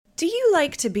Do you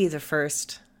like to be the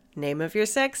first? Name of your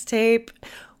sex tape.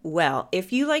 Well,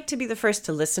 if you like to be the first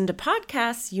to listen to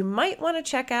podcasts, you might want to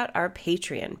check out our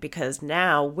Patreon, because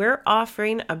now we're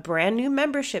offering a brand new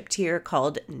membership tier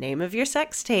called Name of Your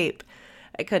Sex Tape.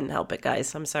 I couldn't help it,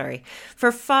 guys. I'm sorry.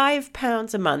 For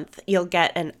 £5 a month, you'll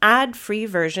get an ad-free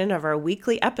version of our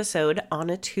weekly episode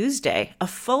on a Tuesday, a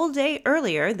full day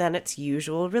earlier than its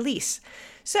usual release.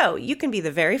 So you can be the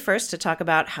very first to talk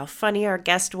about how funny our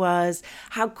guest was,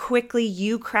 how quickly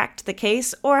you cracked the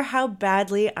case, or how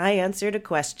badly I answered a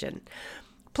question.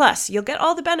 Plus, you'll get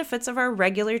all the benefits of our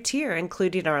regular tier,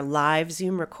 including our live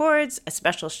Zoom records, a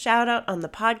special shout out on the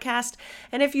podcast,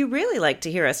 and if you really like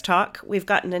to hear us talk, we've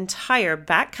got an entire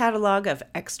back catalog of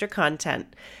extra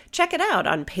content. Check it out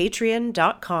on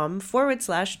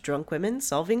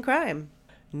patreon.com/drunkwomensolvingcrime.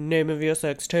 Name of your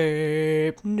sex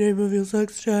tape. Name of your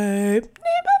sex tape. Name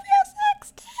of your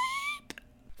sex tape.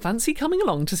 Fancy coming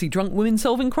along to see Drunk Women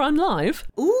Solving Crime live?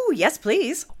 Ooh, yes,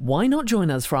 please. Why not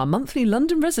join us for our monthly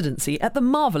London residency at the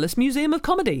Marvellous Museum of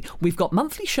Comedy? We've got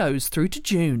monthly shows through to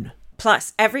June.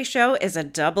 Plus, every show is a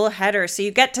double header, so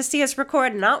you get to see us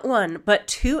record not one, but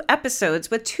 2 episodes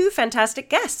with 2 fantastic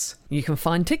guests. You can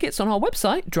find tickets on our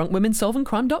website,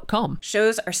 drunkwomensolvingcrime.com.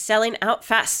 Shows are selling out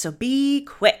fast, so be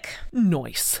quick.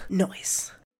 Nice.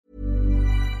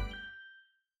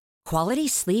 Quality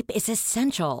sleep is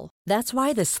essential. That's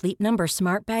why the Sleep Number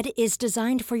Smart Bed is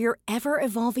designed for your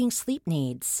ever-evolving sleep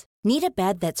needs. Need a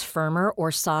bed that's firmer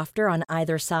or softer on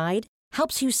either side?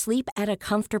 Helps you sleep at a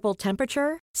comfortable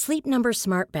temperature? Sleep Number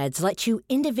Smart Beds let you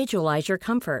individualize your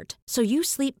comfort, so you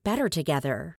sleep better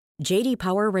together. J.D.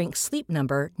 Power ranks Sleep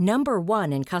Number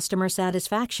 #1 in customer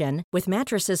satisfaction with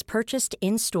mattresses purchased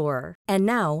in-store. And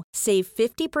now, save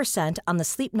 50% on the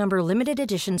Sleep Number Limited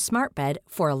Edition Smart Bed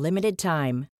for a limited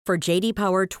time. For J.D.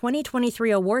 Power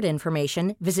 2023 award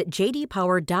information, visit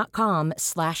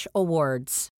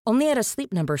jdpower.com/awards. Only at a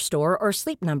Sleep Number store or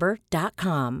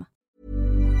sleepnumber.com.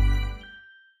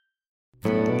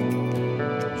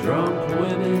 Drunk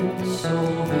women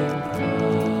solving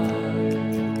crime.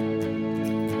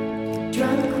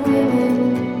 Drunk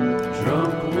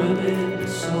women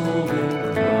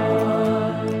solving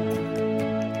crime.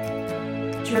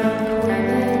 Drunk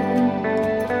women.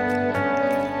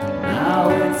 Now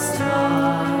it's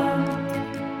time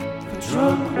for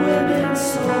drunk women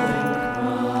solving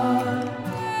crime.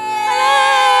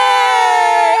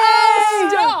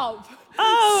 Stop!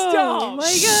 Oh my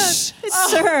God.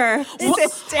 Sir,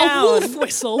 sit down. A wolf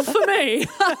whistle for me.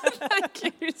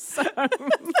 Thank you so much. No,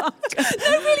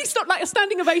 really stop. Like a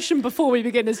standing ovation before we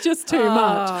begin is just too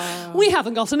much. We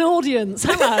haven't got an audience.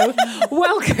 Hello.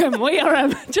 Welcome. We are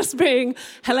just being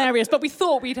hilarious. But we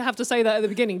thought we'd have to say that at the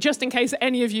beginning, just in case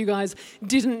any of you guys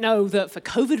didn't know that for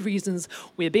COVID reasons,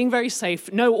 we're being very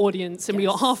safe, no audience. And we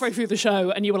got halfway through the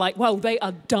show and you were like, well, they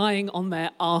are dying on their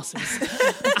asses.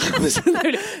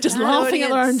 Absolutely. Just laughing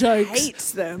at their own jokes.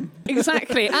 Hates them.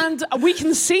 Exactly, and we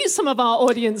can see some of our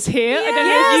audience here. I don't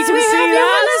know if you can we see have you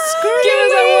that. on the screen. Give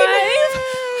us a wave.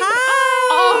 Hi.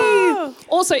 Oh.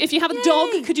 Also, if you have a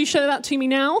dog, could you show that to me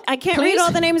now? I can't please? read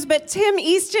all the names, but Tim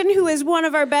Easton, who is one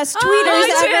of our best tweeters hi,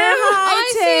 ever. Tim. Hi,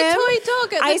 I Tim. see a toy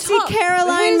dog at the I top. see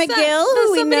Caroline Who's that? McGill, There's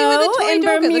who we somebody with a know toy in dog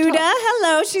at the Bermuda. top.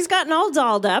 Hello, she's gotten all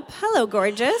dolled up. Hello,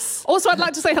 gorgeous. Also, I'd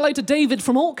like to say hello to David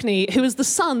from Orkney, who is the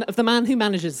son of the man who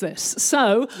manages this.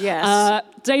 So, Yes.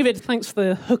 David, thanks for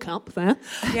the hookup there.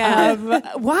 Yeah.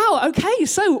 Wow, okay,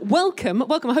 so welcome.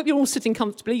 I hope you're all sitting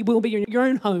comfortably. You will be in your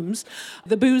own homes.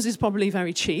 The booze is probably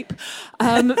very cheap.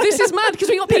 This is mad because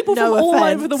we've got people No from all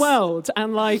offense. over the world.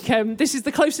 And this is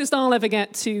the closest I'll ever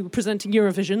get to presenting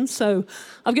Eurovision. So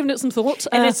I've given it some thought.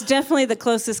 And it's definitely the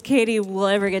closest Katie will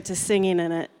ever get to singing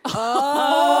in it. The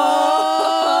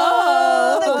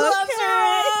gloves are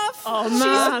off. Oh, She's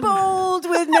man. bold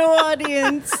with no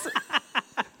audience.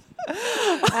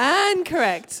 And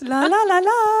correct. La la la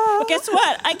la. But guess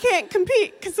what? I can't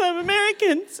compete because I'm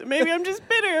American, so maybe I'm just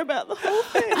bitter about the whole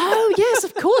thing. Oh, yes,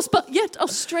 of course. But yet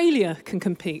Australia can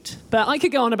compete. But I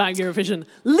could go on about Eurovision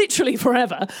literally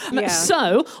forever. Yeah.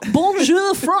 So,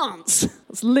 bonjour, France.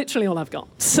 That's literally all I've got.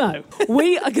 So,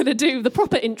 we are going to do the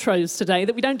proper intros today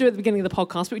that we don't do at the beginning of the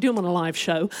podcast, but we do them on a live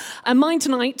show. And mine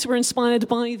tonight were inspired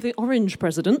by the Orange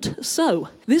President. So,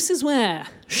 this is where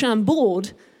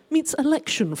Chambord meets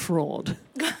election fraud.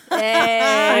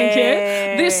 Thank you.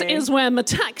 This is where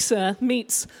Metaxa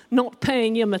meets not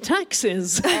paying your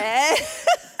taxes.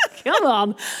 Come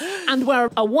on. And where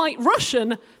a white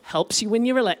Russian helps you win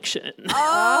your election.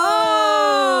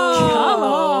 Oh! Come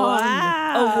on.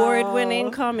 Wow.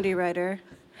 Award-winning comedy writer.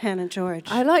 Hannah George.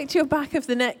 I liked your back of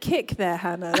the net kick there,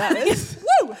 Hannah. That was,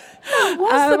 woo! That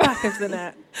was the back of the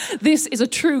net. This is a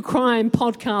true crime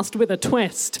podcast with a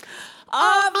twist.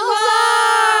 Oh,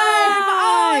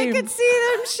 I could see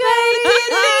them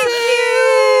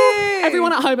shaking.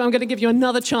 Everyone at home, I'm going to give you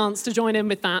another chance to join in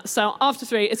with that. So after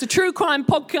 3, it's a true crime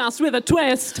podcast with a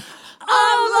twist.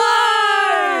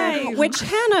 Alive! Which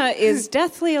Hannah is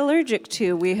deathly allergic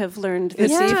to, we have learned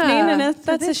this evening, and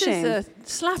that's a shame. Is a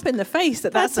slap in the face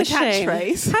that's a shame.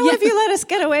 catchphrase. How have you let us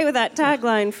get away with that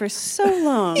tagline for so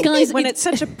long? Guys, when it's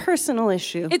such a personal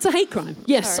issue. It's a hate crime.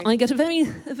 Yes, I get a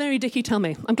very dicky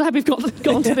tummy. I'm glad we've got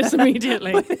to this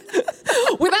immediately.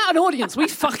 Without an audience, we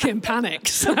fucking panic.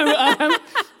 So,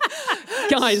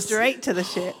 guys, Straight to the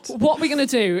shit. what we're going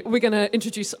to do, we're going to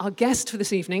introduce our guest for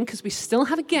this evening, because we still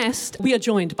have a guest. We are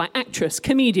joined by actress,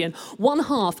 comedian, one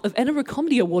half of Edinburgh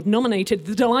Comedy Award nominated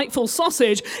The Delightful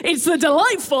Sausage. It's the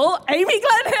delightful Amy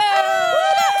Glenhill!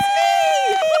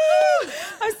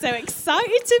 I'm so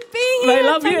excited to be here. They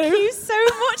love Thank you. you so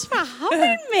much for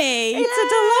having me. It's a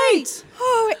delight.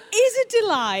 Oh, it is a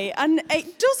delight. And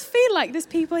it does feel like there's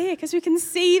people here because we can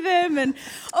see them. And and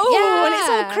it's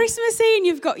all Christmassy and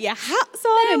you've got your hats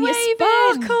on They're and your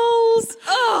waving. sparkles.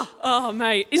 Oh,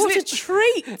 mate. What a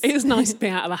treat. It is nice to be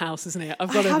out of the house, isn't it? I've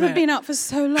got I to haven't admit. been out for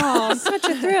so long. Such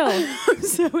a thrill. I'm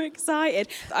so excited.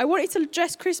 I wanted to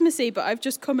dress Christmassy, but I've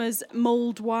just come as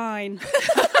mulled wine.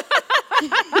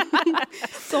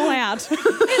 That's all I had.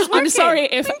 I'm sorry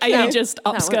if Amy just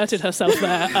That upskirted herself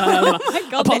there. Oh my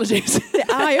God. Apologies. The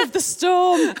eye of the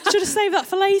storm. Should have saved that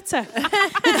for later.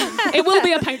 It will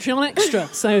be a Patreon extra,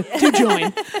 so do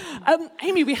join.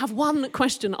 Amy, we have one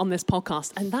question on this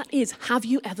podcast, and that is, have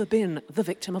you ever been the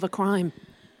victim of a crime?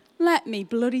 Let me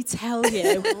bloody tell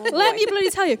you. Let me bloody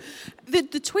tell you.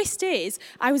 The twist is,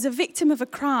 I was a victim of a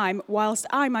crime whilst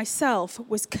I myself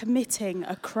was committing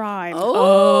a crime.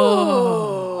 Oh.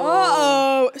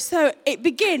 So it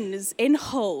begins in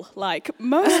Hull, like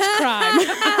most crime,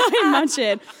 I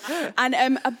imagine.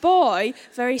 And a boy,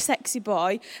 very sexy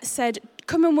boy, said,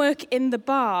 come and work in the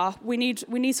bar. We need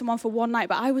someone for one night.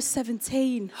 But I was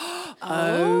 17.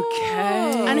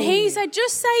 Okay. And he said,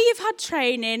 just say you've had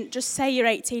training, just say you're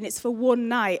 18, it's for one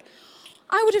night.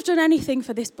 I would have done anything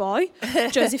for this boy.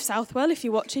 Joseph Southwell, if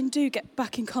you're watching, do get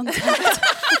back in contact.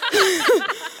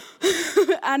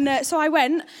 And so I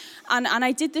went and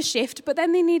I did the shift, but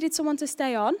then they needed someone to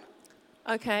stay on.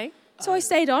 Okay. So I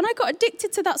stayed on. I got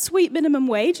addicted to that sweet minimum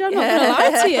wage, I'm not going to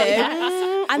lie to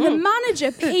you. And the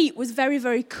manager, Pete, was very,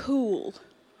 very cool.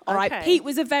 All right, Okay. Pete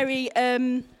was a very...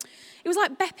 it was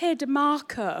like Beppe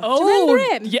DeMarco. Oh, Do you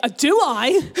remember him? Yeah, do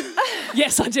I?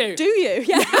 Yes, I do. Do you?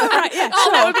 Yeah. Right, yeah. Oh,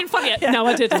 that would have been funnier. No,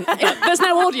 I didn't. There's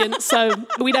no audience, so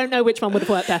we don't know which one would have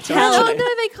worked better, Oh, actually.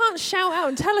 no, they can't shout out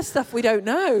and tell us stuff we don't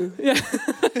know.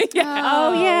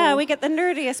 Oh, yeah, we get the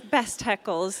nerdiest, best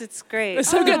heckles. It's great. It's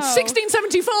so good.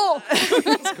 1674.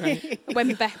 That's great.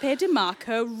 When Beppe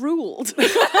DeMarco ruled.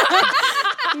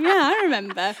 Yeah, I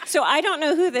remember. So I don't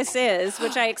know who this is,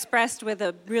 which I expressed with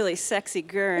a really sexy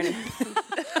gurn.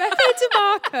 Beppe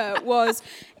DeMarco was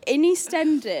in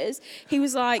EastEnders. He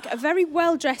was like a very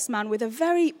well-dressed man with a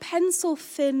very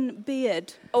pencil-thin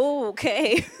beard. Oh,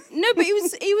 okay. No, but he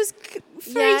was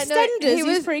for EastEnders. He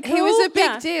was pretty cool. He was a big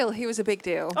Yeah. deal. He was a big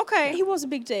deal. Okay. He was a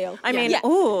big deal. I mean, Yeah.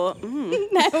 oh,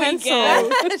 There we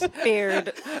go.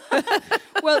 beard.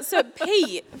 Well, so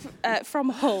Pete from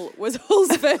Hull was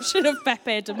Hull's version of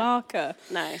Beppe DeMarco.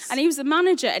 Nice. And he was the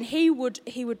manager, and he would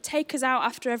take us out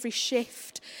after every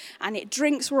shift, and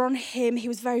drinks were on him. He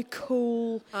was very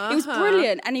cool. He was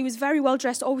brilliant, and he was very well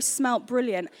dressed. Always smelt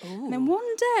brilliant. And then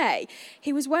one day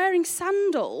he was wearing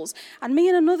sandals, and me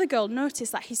and another girl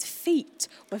noticed that his feet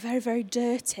were very, very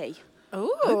dirty.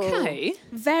 Oh. Okay.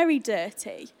 Very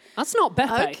dirty. That's not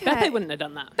Beppe. Okay. Beppe wouldn't have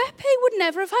done that. Beppe would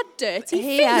never have had dirty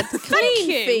He feet. had Thank clean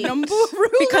you. feet. Rule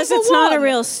Because number it's not a one.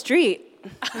 real street.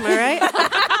 Am I right?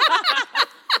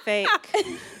 Fake.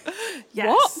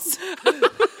 Yes.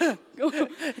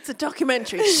 It's a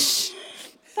documentary. Shh.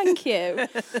 Thank you.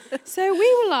 So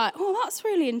we were like, oh, that's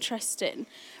really interesting.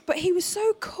 But he was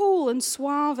so cool and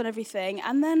suave and everything.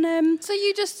 And then... So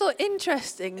you just thought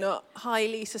interesting, not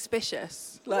highly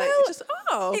suspicious? Like, well, just,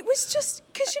 it was just...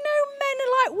 Because, men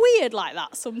are like weird like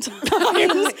that sometimes.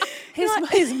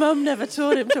 His mum never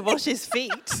taught him to wash his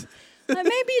feet. Like,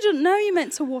 maybe you didn't know you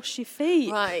meant to wash your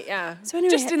feet. Right, yeah. So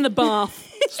anyway, Just in the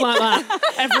bath. It's like that.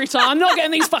 Every time. I'm not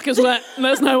getting these fuckers wet.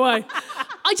 There's no way.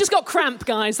 I just got cramp,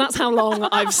 guys. That's how long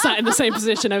I've sat in the same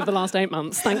position over the last 8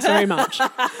 months. Thanks very much.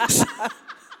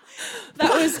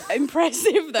 That was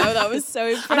impressive, though. That was so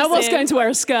impressive. And I was going to wear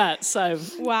a skirt, so...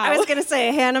 Wow. I was going to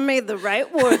say Hannah made the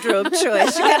right wardrobe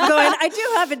choice. She kept going, I do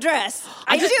have a dress.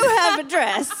 I do have a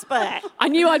dress, but... I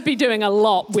knew I'd be doing a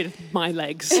lot with my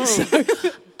legs. So.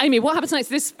 Amy, what happens next?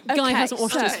 This guy Okay, hasn't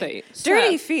washed his so- feet.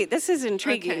 Dirty feet. This is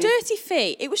intriguing. Dirty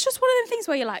feet. It was just one of them things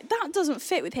where you're like, that doesn't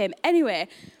fit with him. Anyway,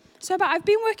 so I've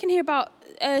been working here about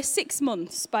 6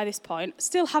 months by this point.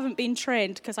 Still haven't been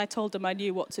trained because I told them I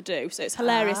knew what to do. So it's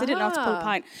hilarious. I didn't know how to pull a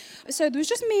pint. So there was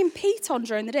just me and Pete on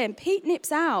during the day, and Pete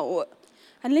nips out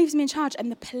and leaves me in charge,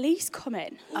 and the police come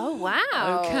in. Oh,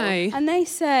 wow. Okay. And they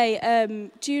say,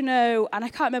 do you know, and I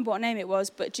can't remember what name it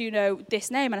was, but do you know this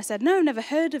name? And I said, no, never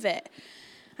heard of it.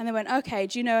 And they went, okay,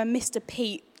 do you know a Mr.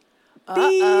 Pete?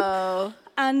 Beep. Uh-oh.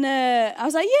 And I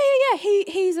was like, yeah.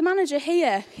 He's a manager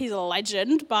here. He's a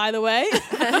legend, by the way.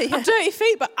 Dirty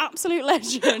feet, but absolute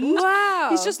legend. Wow.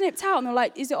 He's just nipped out, and they're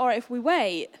like, is it all right if we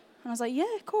wait? And I was like, yeah,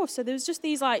 of course. So there was just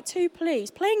these, like, 2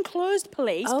 police, plainclothes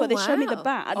police, Oh, but they showed me the wow.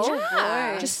 badge.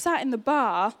 Oh, boy. Just sat in the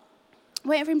bar,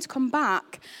 waiting for him to come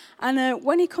back. And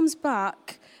when he comes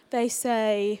back, they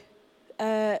say...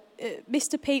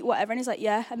 Mr. Pete, whatever, and he's like,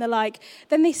 yeah, and they're like,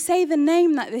 then they say the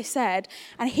name that they said,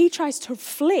 and he tries to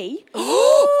flee,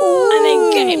 and they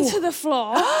get him to the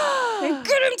floor,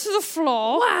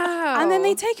 Wow. and then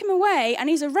they take him away, and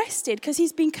he's arrested because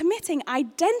he's been committing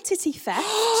identity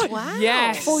theft Wow.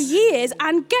 Yes. for years,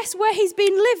 and guess where he's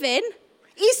been living?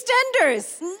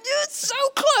 EastEnders. It's so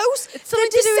close, the something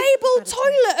to do with- disabled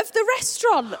toilet of the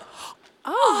restaurant.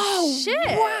 Oh, shit.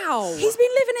 Wow. He's been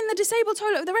living in the disabled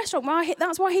toilet of the restaurant.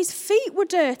 That's why his feet were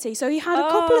dirty. So he had a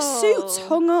couple of suits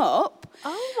hung up.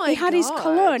 Oh, my He had his God.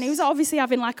 cologne. He was obviously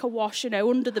having like a wash,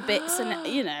 under the bits and,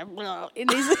 in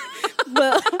his...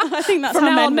 But I think that's From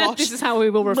how now on, men wash. this is how we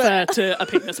will refer to a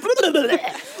penis. Bit of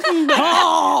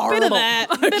that,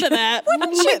 bit of that.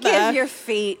 Wouldn't you give your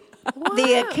feet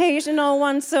the occasional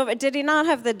once over? Did he not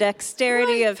have the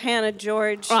dexterity of Hannah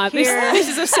George? Right, Here, this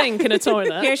is a sink in a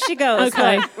toilet. here she goes.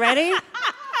 Okay. Look, ready?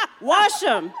 Wash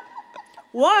them.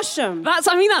 Wash them. That's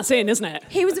in, isn't it?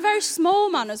 He was a very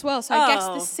small man as well, so I guess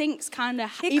Oh. the sink's kind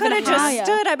of He even could have higher.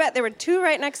 just stood. I bet there were 2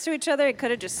 right next to each other. He could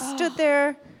have just stood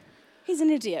there. He's an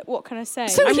idiot. What can I say?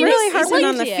 So I'm he really was- harping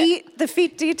on idiot. the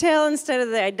feet detail instead of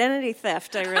the identity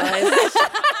theft, I realize.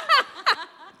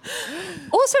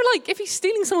 Also, like, if he's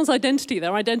stealing someone's identity,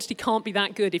 their identity can't be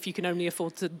that good if you can only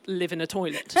afford to live in a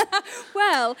toilet.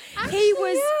 Well, he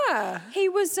was yeah. he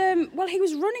was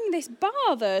running this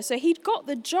bar though, so he'd got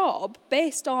the job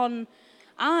based on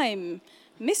I'm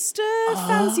Mr.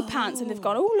 Fancy Pants, and they've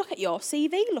gone, oh, look at your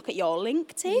CV, look at your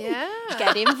LinkedIn, Yeah.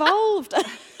 get involved.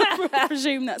 I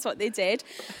presume that's what they did.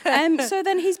 So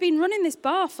then he's been running this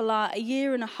bar for like 1.5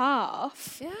 years.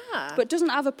 Yeah. But doesn't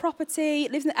have a property,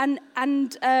 lives in,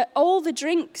 and all the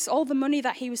drinks, all the money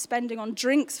that he was spending on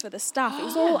drinks for the staff, it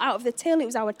was all out of the till. It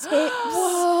was our tips.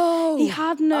 Whoa. He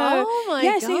had no. Oh my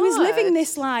yeah, so he was living God.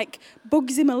 this like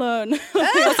Bugsy Malone.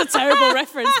 That's a terrible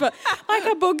reference, but like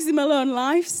a Bugsy Malone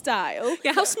lifestyle.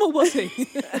 Yeah, how small was he?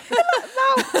 What's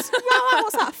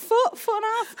that? Foot and a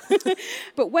half.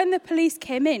 But when the police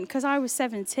came in, because I was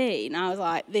 17, I was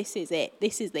like, "This is it.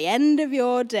 This is the end of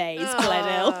your days,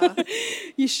 Glenhill.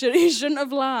 you shouldn't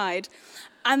have lied."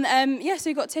 And so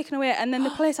he got taken away, and then the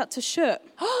place had to shut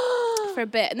for a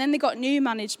bit, and then they got new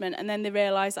management, and then they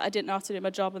realised that I didn't know how to do my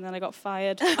job, and then I got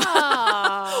fired.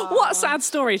 What a sad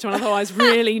story to an otherwise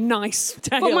really nice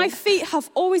tale. But my feet have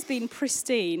always been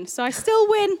pristine, so I still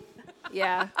win.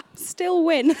 Yeah. Still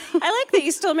win. I like that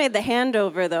you still made the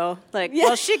handover, though. Like,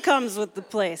 well, she comes with the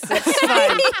place. It's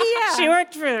fine. She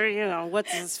worked for,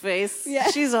 what's his face. Yeah.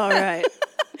 She's all right.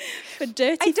 For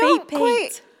dirty I feet, don't Pete.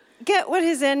 quite get what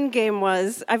his end game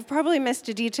was. I've probably missed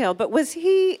a detail, but was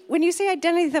he, when you say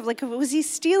identity theft, like, was he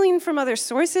stealing from other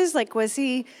sources? Like, was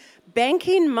he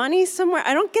banking money somewhere?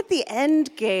 I don't get the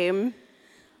end game.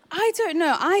 I don't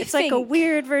know. It's like a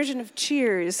weird version of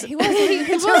Cheers. He wasn't. He I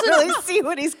don't wasn't. really see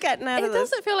what he's getting out It of this.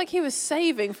 doesn't feel like he was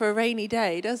saving for a rainy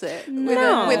day, does it?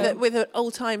 No. With an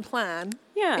all-time plan.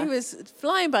 Yeah. He was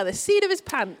flying by the seat of his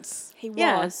pants. He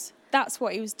Yeah. was. That's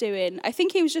what he was doing. I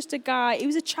think he was just a guy. He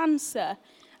was a chancer,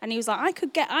 and he was like,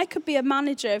 I could be a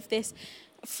manager of this.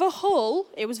 For Hull,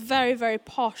 it was very, very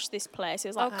posh, this place. It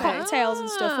was like Okay. cocktails and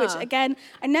stuff, which, again,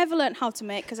 I never learnt how to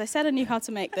make because I said I knew how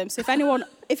to make them. So if anyone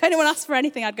if anyone asks for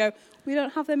anything, I'd go, we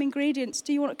don't have them ingredients.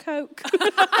 Do you want a Coke?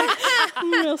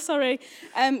 I'm real sorry.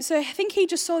 So I think he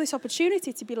just saw this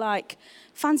opportunity to be like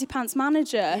fancy pants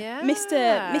manager,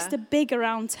 Mr. Big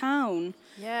around town.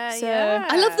 Yeah,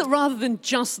 I love that rather than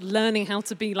just learning how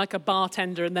to be like a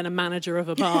bartender and then a manager of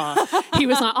a bar, he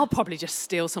was like, I'll probably just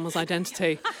steal someone's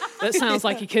identity. That sounds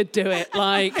like he could do it.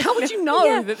 Like, how would you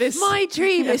know that this... My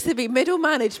dream is to be middle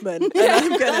management, and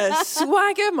I'm going to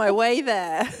swagger my way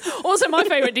there. Also, my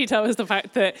favourite detail is the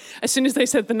fact that as soon as they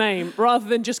said the name, rather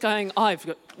than just going, I've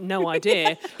got no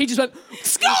idea, he just went,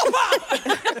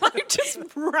 Scarpa! Like, just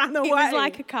ran away. It was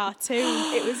like a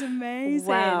cartoon. It was amazing.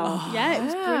 Wow. Yeah, it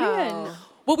was brilliant.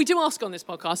 Well, we do ask on this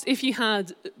podcast, if you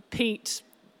had Pete,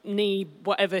 Nee,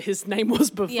 whatever his name was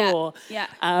before,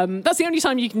 that's the only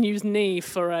time you can use Nee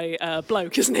for a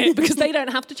bloke, isn't it? Because they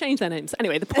don't have to change their names.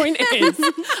 Anyway, the point is,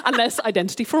 unless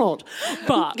identity fraud.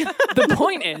 But the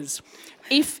point is,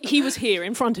 if he was here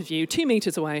in front of you, 2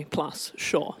 meters away plus,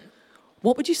 sure,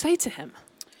 what would you say to him?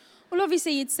 Well,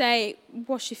 obviously you'd say,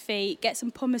 wash your feet, get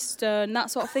some pumice stone, that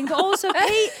sort of thing. But also,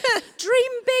 Pete,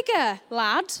 dream bigger,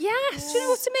 lad. Yes. Do you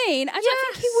know what I mean? I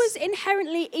don't think he was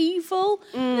inherently evil.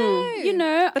 No. You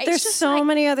know, But it's there's just so like,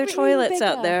 many other dream toilets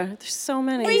out bigger. there. There's so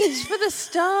many. Reach for the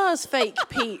stars, fake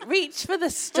Pete. Reach for the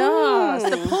stars.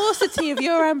 The paucity of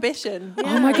your ambition.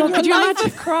 Oh my God, could you Your life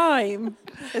imagine? of crime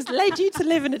has led you to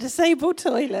live in a disabled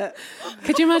toilet.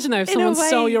 Could you imagine though if In a someone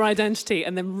stole way- your identity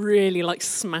and then really like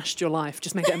smashed your life,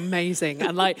 just make it amazing,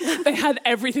 and like they had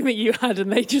everything that you had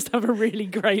and they just have a really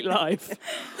great life.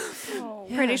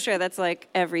 Pretty sure that's like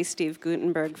every Steve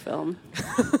Gutenberg film.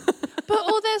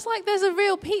 But there's a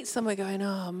real Pete somewhere going,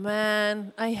 oh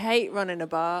man, I hate running a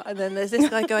bar. And then there's this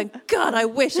guy going, God, I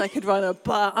wish I could run a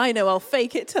bar. I know I'll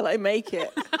fake it till I make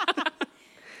it.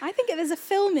 I think there's a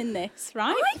film in this,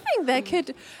 right? I think there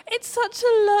could. It's such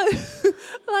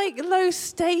a low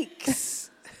stakes.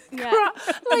 But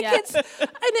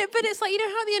it's like, you know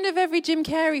how at the end of every Jim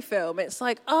Carrey film, it's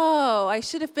like, oh, I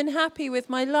should have been happy with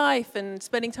my life and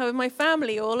spending time with my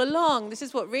family all along. This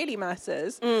is what really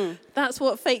matters. That's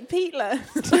what fake Pete learned.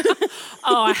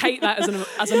 Oh, I hate that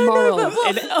as a moral.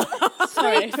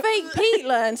 Fake Pete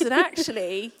learns that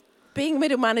actually being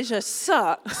middle manager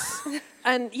sucks.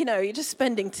 And, you know, you're just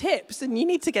spending tips and you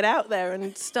need to get out there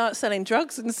and start selling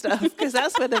drugs and stuff because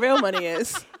that's where the real money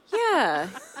is. Yeah.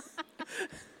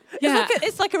 Yeah.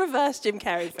 It's like a reverse Jim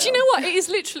Carrey film. Do you know what? It is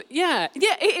literally,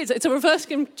 it is. It's a reverse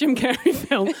Jim Carrey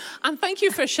film. And thank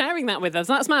you for sharing that with us.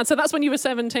 That's mad. So that's when you were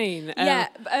 17. I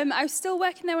was still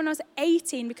working there when I was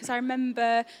 18 because I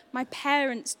remember my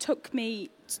parents took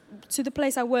me to the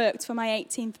place I worked for my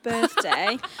 18th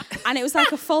birthday, and it was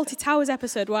like a Fawlty Towers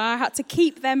episode where I had to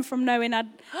keep them from knowing I'd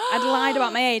lied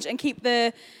about my age and keep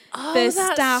the that's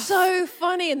staff. so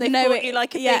funny, and they know thought it- you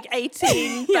like a yeah. big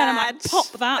 18 Yeah, and I'm like, badge. pop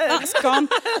that's gone.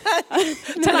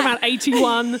 Tell them about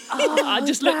 81. I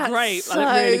just look great. I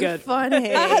look really good.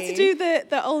 Funny. I had to do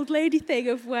the old lady thing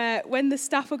of where when the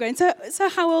staff were going, so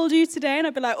how old are you today? And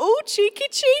I'd be like, oh, cheeky.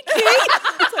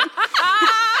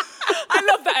 I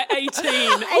love that at 18.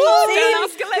 18. Don't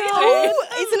ask a lady. Oh,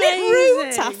 isn't it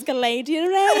rude to ask a lady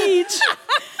her age?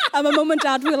 And my mum and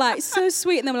dad were like, so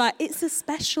sweet. And they were like, it's a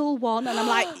special one. And I'm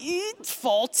like, it's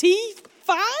 45?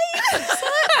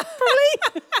 Probably.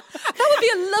 That would be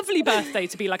a lovely birthday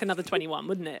to be like another 21,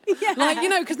 wouldn't it? Yeah. Like, you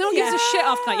know, because no one gives a shit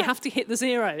after that. You have to hit the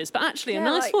zeros. But actually, a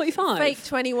nice like 45. Fake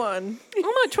 21. I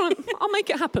might try. I'll make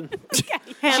it happen.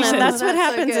 Hannah, said- that's what That's so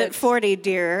happens good. at 40,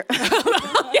 dear.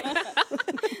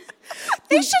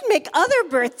 They should make other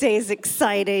birthdays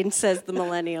exciting, says the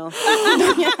millennial.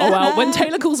 Oh, well, when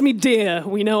Taylor calls me dear,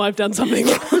 we know I've done something.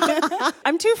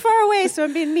 I'm too far away, so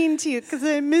I'm being mean to you because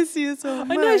I miss you so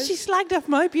much. I know, she slagged off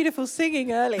my beautiful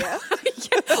singing earlier.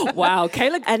 Wow,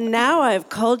 Kayla. And now I've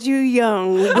called you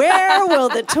young. Where will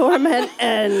the torment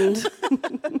end?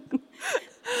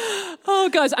 Oh,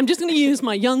 guys, I'm just going to use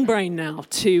my young brain now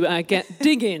to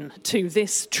dig in to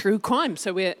this true crime.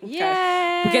 So we're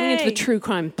getting into the true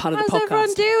crime part of How's the podcast.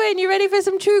 everyone doing? You ready for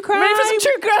some true crime? Ready for some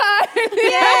true crime?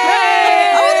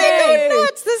 Yay! Oh, they go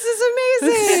nuts. This is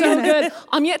amazing. So good.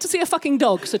 I'm yet to see a fucking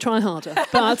dog, so try harder.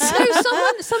 But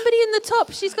Somebody in the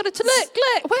top. She's got a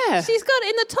look. Where? She's got it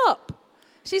in the top.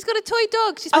 She's got a toy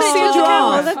dog. She's I put it see in a the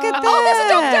giraffe. Look at that. Oh, there's a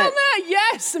dog down there.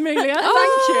 Yes, Amelia.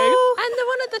 Thank you. And the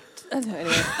one at the...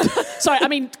 anyway. Sorry, I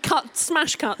mean,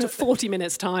 smash cut to 40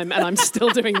 minutes time, and I'm still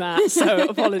doing that, so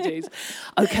apologies.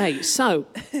 Okay, so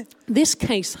this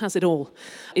case has it all.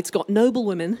 It's got noble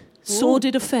women,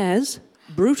 sordid affairs,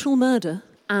 brutal murder,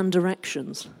 and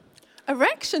erections.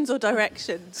 Erections or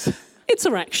directions? It's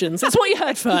erections. It's what you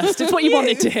heard first. It's what you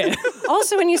wanted to hear.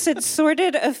 Also, when you said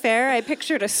sordid affair, I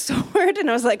pictured a sword, and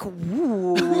I was like,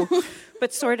 ooh.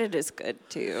 But sordid is good,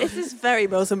 too. This is very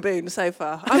Mills and Boone so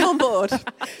far. I'm on board.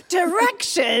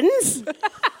 Directions!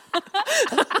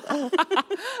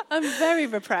 I'm very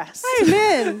repressed. I'm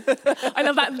in. I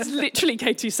love that. It's literally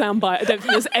Katie's soundbite. I don't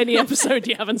think there's any episode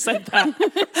you haven't said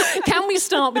that. Can we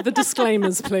start with the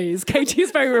disclaimers, please? Katie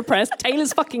is very repressed.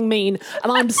 Taylor's fucking mean,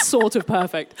 and I'm sort of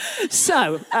perfect.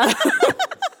 So,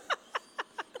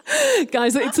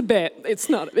 guys, it's a bit. It's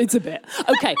not. It's a bit.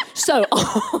 Okay, so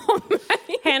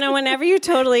Hannah, whenever you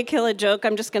totally kill a joke,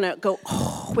 I'm just going to go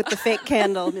with the fake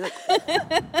candle. And be like,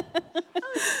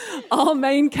 our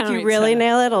main character. if you really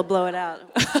nail it, I'll blow it out.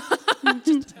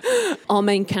 Our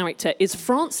main character is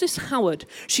Frances Howard.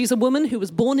 She's a woman who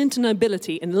was born into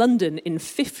nobility in London in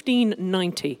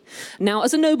 1590. Now,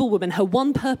 as a noblewoman, her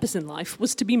one purpose in life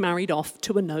was to be married off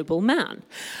to a noble man.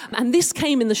 And this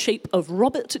came in the shape of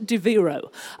Robert de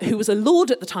Vero, who was a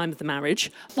lord at the time of the marriage.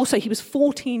 Also, he was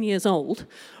 14 years old.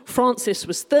 Frances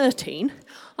was 13.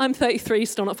 I'm 33,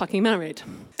 still not fucking married.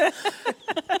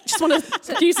 Just want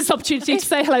to use this opportunity to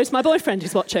say hello to my boyfriend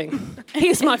who's watching.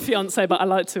 He's my fiancé, but I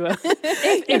like to,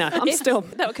 I'm still...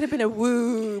 That could have been a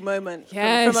woo moment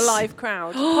Yes. from a live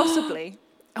crowd, possibly.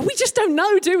 We just don't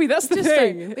know, do we? That's the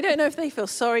thing. We don't know if they feel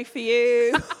sorry for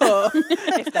you or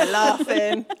if they're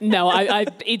laughing. No, I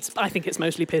think it's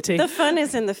mostly pity. The fun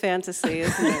is in the fantasy,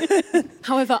 isn't it?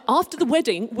 However, after the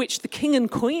wedding, which the king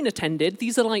and queen attended,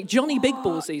 these are like Johnny Big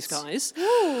Balls, these guys.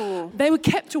 Ooh. They were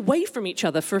kept away from each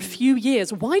other for a few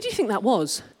years. Why do you think that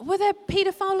was? Were there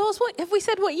paedophile laws? What have we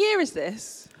said? What year is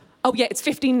this? Oh, yeah, it's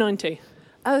 1590.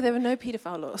 Oh, there were no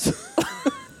paedophile laws.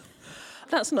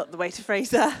 That's not the way to phrase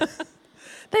that.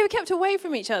 They were kept away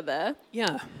from each other.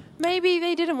 Yeah. Maybe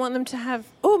they didn't want them to have...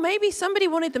 Or maybe somebody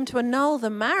wanted them to annul the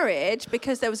marriage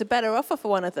because there was a better offer for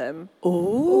one of them.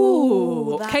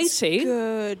 Ooh, That's Katie,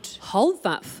 good. hold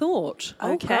that thought.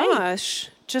 Okay. Okay. Gosh.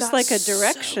 Just That's like a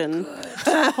direction.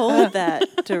 Hold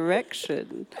that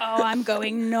direction. Oh, I'm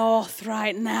going north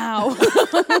right now.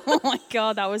 Oh my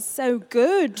God, that was so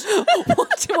good.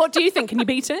 What do you think? Can you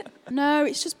beat it? No,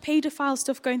 it's just paedophile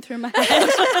stuff going through my head.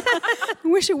 I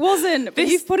wish it wasn't, but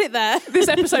you've put it there. This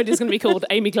episode is going to be called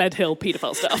Amy Gledhill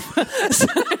Paedophile Stuff. So,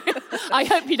 I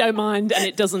hope you don't mind and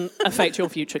it doesn't affect your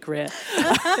future career.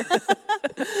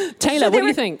 Taylor, what do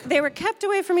you think? They were kept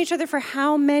away from each other for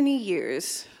how many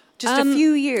years? Just a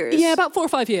few years? Yeah, about 4 or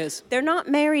 5 years. They're not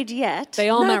married yet. They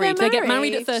are No, married. they're They get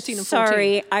married married. at 13 and 14.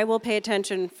 Sorry, I will pay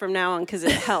attention from now on because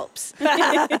it helps.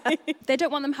 They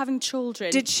don't want them having children.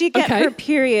 Did she get Okay. her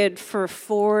period for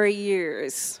 4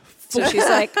 years? So she's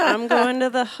like, I'm going to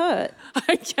the hut.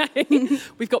 Okay.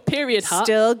 We've got period hut.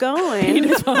 Still going.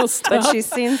 Paedophile stuff. But she's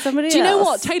seen somebody else. Do you know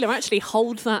what, Taylor? Actually,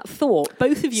 hold that thought.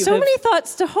 Both of you So have... many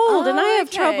thoughts to hold, and I have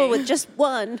okay. trouble with just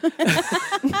one.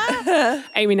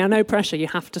 Amy, now no pressure. You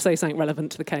have to say something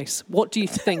relevant to the case. What do you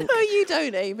think? No, you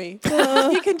don't, Amy.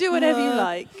 You can do whatever you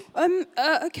like.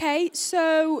 Okay,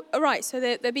 so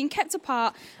they're being kept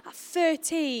apart at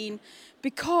 13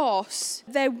 because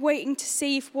they're waiting to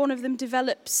see if one of them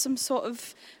develops some sort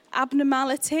of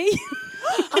abnormality.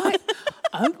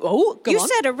 Go You on.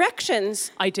 said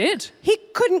erections. I did. He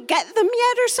couldn't get them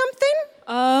yet or something?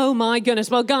 Oh, my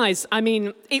goodness. Well, guys, I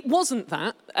mean, it wasn't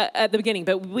that at the beginning,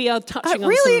 but we are touching I'm on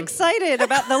really some... excited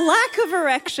about the lack of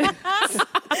erections.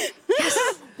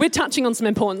 We're touching on some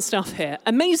important stuff here.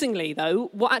 Amazingly, though,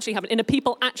 what actually happened, in a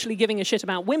people actually giving a shit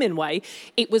about women way,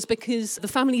 it was because the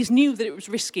families knew that it was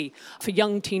risky for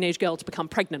young teenage girls to become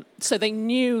pregnant. So they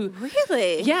knew...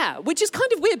 Really? Yeah, which is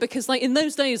kind of weird because, like, in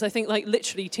those days, I think, like,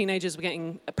 literally teenagers were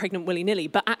getting pregnant willy-nilly.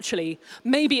 But actually,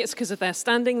 maybe it's because of their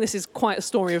standing. This is quite a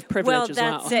story of privilege Well, as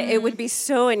well. that's it. It would be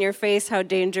so in your face how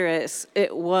dangerous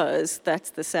it was.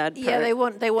 That's the sad part. Yeah, they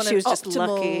want She an was just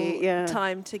optimal lucky, yeah.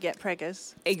 time to get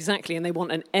preggers. Exactly, and they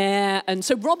want an heir. And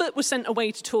so Robert was sent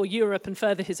away to tour Europe and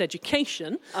further his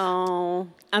education. Oh.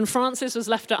 And Frances was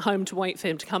left at home to wait for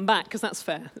him to come back, because that's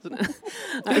fair, isn't it?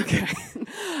 Okay.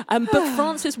 But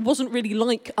Frances wasn't really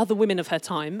like other women of her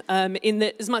time, in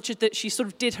that as much as that she sort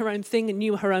of did her own thing and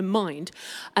knew her own mind.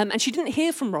 And she didn't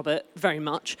hear from Robert very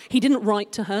much. He didn't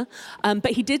write to her,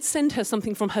 but he did send her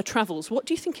something from her travels. What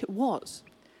do you think it was?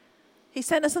 He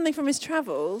sent us something from his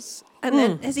travels, and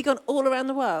then has he gone all around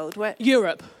the world? Where?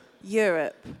 Europe.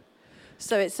 Europe.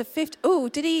 So it's a fifth. Oh,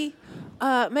 did he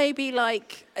maybe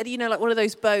like like one of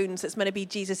those bones that's meant to be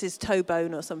Jesus's toe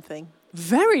bone or something?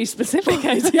 Very specific,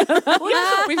 Katie.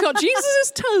 We've got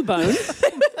Jesus' toe bone.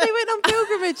 They went on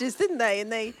pilgrimages, didn't they?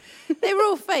 And they were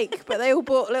all fake, but they all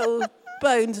bought little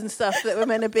bones and stuff that were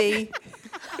meant to be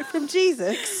From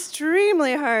Jesus.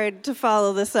 Extremely hard to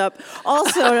follow this up.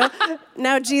 Also,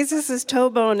 now Jesus' toe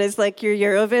bone is like your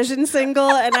Eurovision single,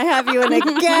 and I have you in a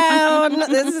gown.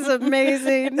 This is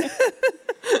amazing.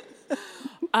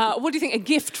 What do you think? A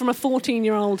gift from a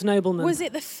 14-year-old nobleman. Was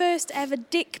it the first ever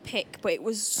dick pic, but it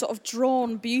was sort of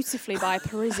drawn beautifully by a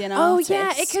Parisian Oh, artist?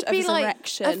 yeah, it could of be his like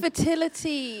erection. a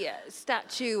fertility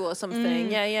statue or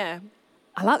something. Yeah, yeah.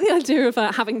 I like the idea of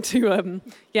having to,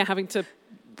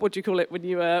 what do you call it, when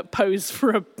you pose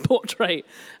for a portrait?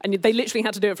 And they literally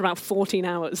had to do it for about 14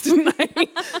 hours, didn't they?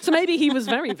 So maybe he was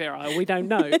very virile, we don't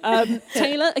know.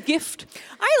 Taylor, a gift?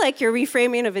 I like your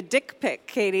reframing of a dick pic,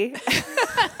 Katie.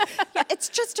 Yeah, it's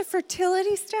just a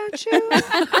fertility statue.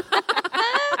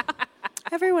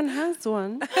 Everyone has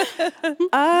one.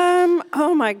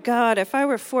 Oh my God, if I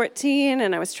were 14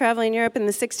 and I was traveling Europe in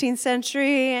the 16th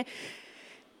century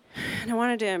and I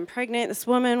wanted to impregnate this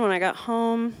woman when I got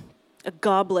home, a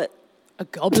goblet. A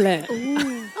goblet.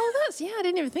 Oh, that's, I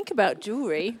didn't even think about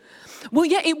jewelry. Well,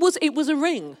 yeah, it was a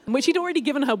ring, which he'd already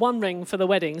given her one ring for the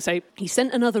wedding, so he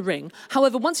sent another ring.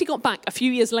 However, once he got back, a few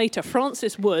years later,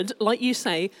 Francis would, like you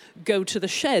say, go to the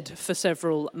shed for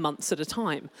several months at a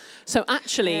time. So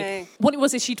actually, what it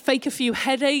was is she'd fake a few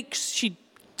headaches, she'd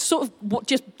sort of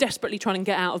just desperately trying to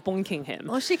get out of boinking him.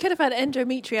 Well, she could have had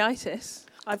endometritis.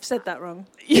 I've said that wrong.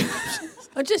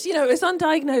 I just, it's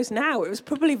undiagnosed now. It was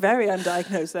probably very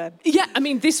undiagnosed then. Yeah, I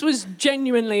mean, this was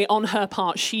genuinely on her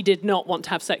part. She did not want to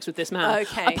have sex with this man.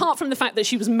 Okay. Apart from the fact that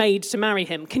she was made to marry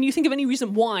him. Can you think of any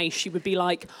reason why she would be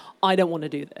like, I don't want to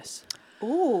do this?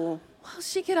 Ooh. Well,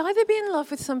 she could either be in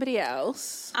love with somebody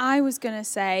else. I was going to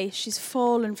say she's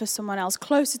fallen for someone else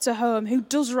closer to home who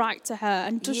does right to her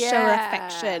and does show her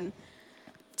affection.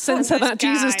 Sends her that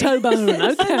Jesus toe bone.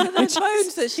 Okay. The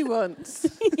bones that she wants.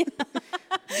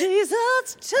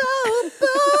 Jesus toe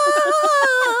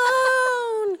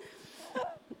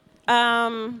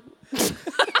bone.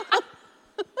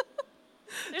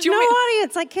 There's no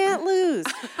audience. I can't lose.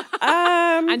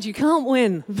 And you can't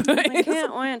win. I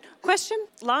can't win. Question?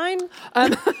 Line?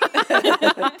 I'm stuck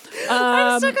on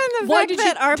the why fact did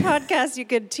that our podcast, you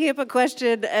could tee up a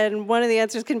question and one of the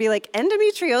answers can be like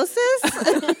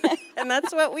endometriosis. And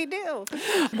that's what we do.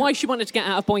 Why she wanted to get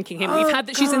out of boinking him. We've had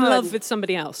that she's in love with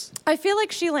somebody else. I feel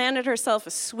like she landed herself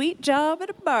a sweet job at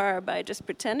a bar by just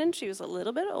pretending she was a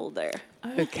little bit older.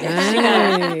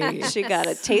 Okay. She got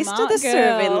a taste of Smart the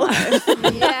serving girl. life.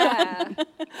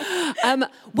 Yeah.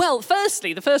 Well,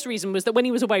 firstly, the first reason was that when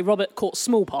he was away, Robert caught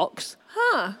smallpox.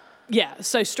 Huh. Yeah,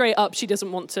 so straight up, she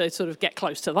doesn't want to sort of get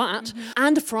close to that.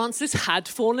 And Francis had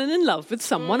fallen in love with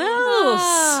someone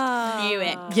else. Knew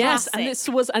it. Yes, and this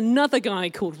was another guy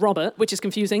called Robert, which is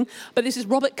confusing, but this is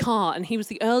Robert Carr, and he was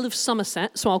the Earl of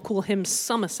Somerset, so I'll call him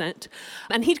Somerset.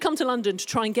 And he'd come to London to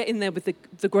try and get in there with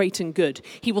the great and good.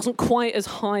 He wasn't quite as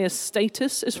high a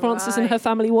status as Frances and her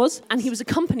family was, and he was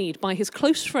accompanied by his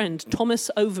close friend,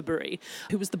 Thomas Overbury,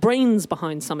 who was the brains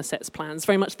behind Somerset's plans,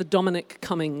 very much the Dominic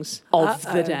Cummings of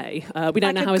the day. We don't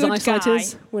Like know how a his good eyesight guy.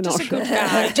 is. We're not Just a sure. good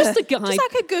guy. Just a guy. Just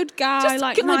like a good guy, Just a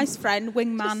like good- nice friend,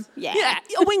 wingman. Yeah,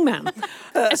 a wingman.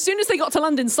 As soon as they got to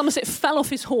London, Somerset fell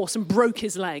off his horse and broke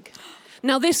his leg.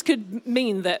 Now, this could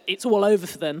mean that it's all over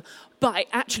for them, but it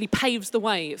actually paves the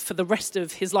way for the rest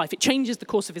of his life. It changes the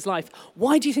course of his life.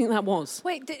 Why do you think that was?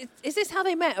 Wait, is this how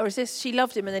they met, or is this she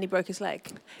loved him and then he broke his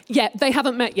leg? Yeah, they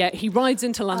haven't met yet. He rides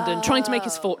into London trying to make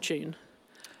his fortune,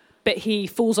 but he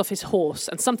falls off his horse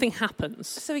and something happens.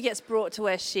 So he gets brought to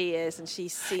where she is and she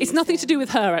sees It's nothing to him. do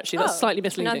with her, actually. That's slightly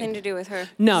misleading. Nothing to do with her.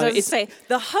 No, So I was it's- say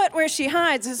the hut where she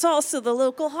hides is also the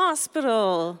local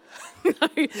hospital.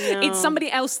 It's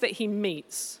somebody else that he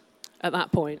meets at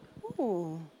that point.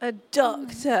 A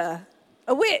doctor.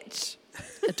 A witch.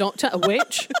 A doctor, a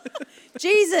witch.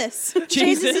 Jesus.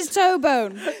 Jesus. Jesus' toe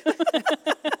bone.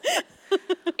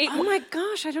 Oh my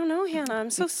gosh, I don't know, Hannah. I'm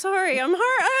so sorry. I'm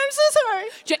so sorry.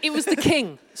 It was the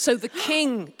king. So the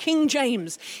king, King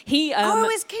James, he... Oh, it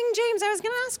was King James. I was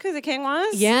going to ask who the king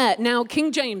was. Yeah, now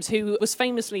King James, who was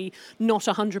famously not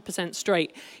 100%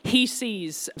 straight, he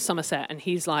sees Somerset and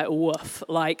he's like, woof,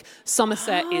 like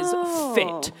Somerset is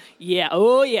fit. Yeah,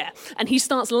 oh yeah. And he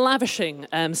starts lavishing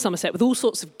Somerset with all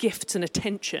sorts of gifts and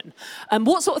attention.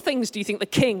 What sort of things do you think the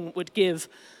king would give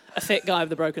a fit guy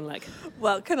with a broken leg?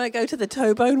 Well, can I go to the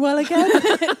toe bone well again?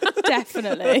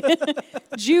 Definitely.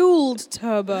 Jeweled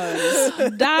toe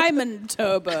bones. Diamond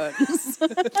toe bones.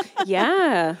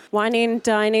 Yeah. Whining,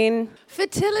 dining.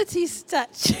 Fertility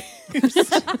statue.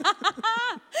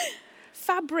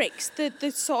 Fabrics,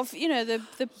 the sort of,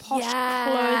 the posh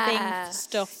Yes. clothing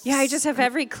stuff. Yeah, I just have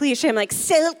every cliche. I'm like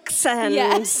silks and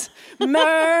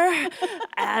myrrh,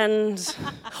 and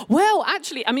Well,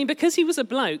 actually, I mean, because he was a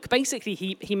bloke, basically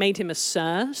he made him a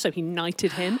sir, so he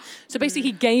knighted him. So basically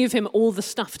he gave him all the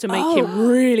stuff to make him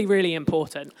really, really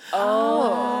important.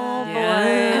 And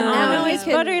now he he's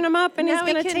can- buttering him up, and he's now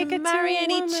going he to can take it marry to a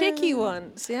any woman. chick he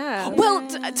wants. Yeah. Well,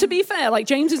 to be fair, like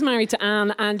James is married to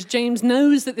Anne, and James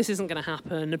knows that this isn't going to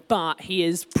happen, but he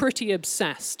is pretty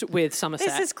obsessed with Somerset.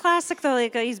 This is classic, though.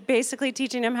 Like he's basically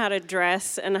teaching him how to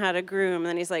dress and how to groom. And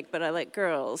then he's like, "But I like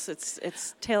girls. It's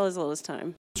tale as old as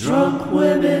time." Drunk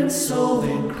women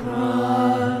solving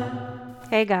crime.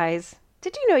 Hey guys,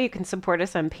 did you know you can support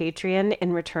us on Patreon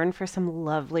in return for some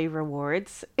lovely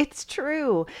rewards? It's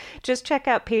true. Just check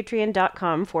out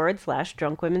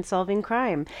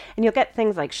patreon.com/drunkwomensolvingcrime, and you'll get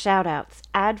things like shout-outs,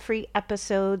 ad-free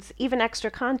episodes, even extra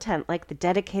content like the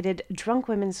dedicated Drunk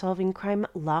Women Solving Crime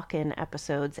lock-in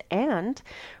episodes, and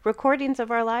recordings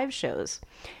of our live shows.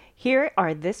 Here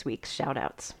are this week's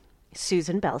shout-outs.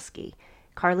 Susan Belsky,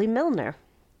 Carly Milner,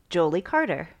 Jolie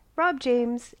Carter, Rob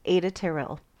James, Ada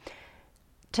Terrell.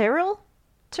 Terrell?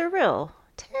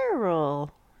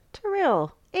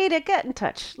 Ada, get in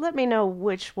touch. Let me know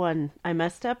which one I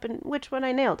messed up and which one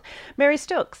I nailed. Mary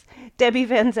Stokes, Debbie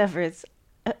Van Zevers.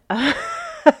 I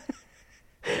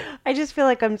just feel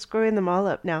like I'm screwing them all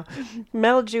up now.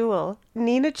 Mel Jewell,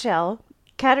 Nina Chell,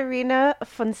 Katerina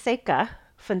Fonseca.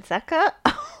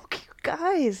 Oh, you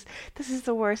guys, this is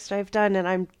the worst I've done, and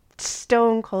I'm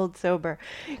stone cold sober.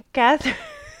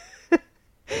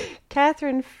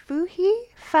 Catherine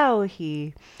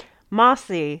Fauhi.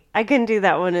 Mossy. I can do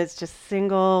that one. It's just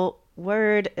single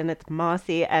word, and it's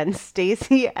Mossy. And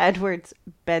Stacy Edwards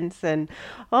Benson.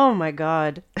 Oh my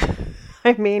God.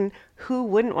 I mean, who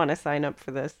wouldn't want to sign up for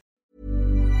this?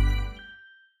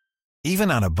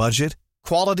 Even on a budget,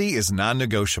 quality is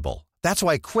non-negotiable. That's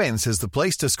why Quince is the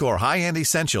place to score high-end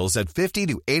essentials at 50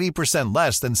 to 80%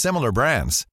 less than similar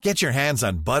brands. Get your hands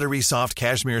on buttery soft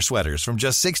cashmere sweaters from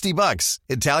just $60,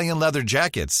 Italian leather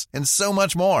jackets, and so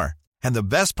much more. And the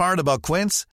best part about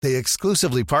Quince, they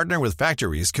exclusively partner with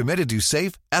factories committed to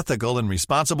safe, ethical, and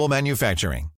responsible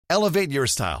manufacturing. Elevate your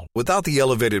style without the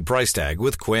elevated price tag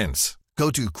with Quince.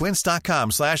 Go to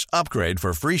quince.com/upgrade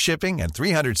for free shipping and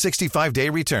 365-day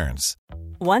returns.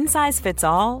 One size fits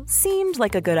all seemed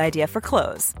like a good idea for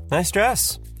clothes. Nice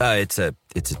dress. It's a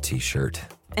t-shirt.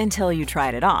 Until you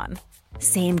tried it on.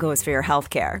 Same goes for your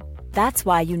healthcare. That's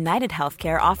why United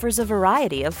Healthcare offers a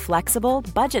variety of flexible,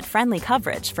 budget-friendly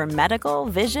coverage for medical,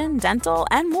 vision, dental,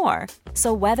 and more.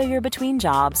 So whether you're between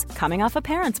jobs, coming off a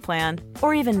parent's plan,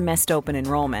 or even missed open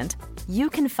enrollment,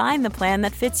 you can find the plan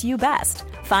that fits you best.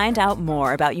 Find out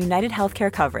more about United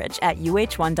Healthcare coverage at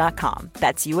uh1.com.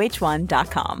 That's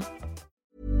uh1.com.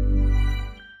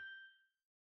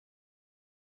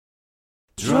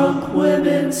 Drunk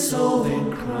women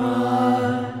solving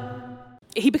crime.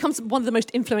 He becomes one of the most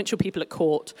influential people at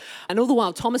court, and all the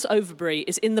while Thomas Overbury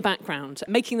is in the background,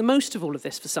 making the most of all of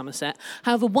this for Somerset.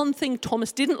 However, one thing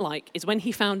Thomas didn't like is when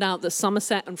he found out that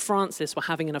Somerset and Francis were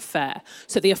having an affair.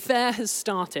 So the affair has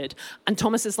started, and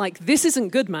Thomas is like, this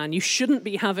isn't good, man. You shouldn't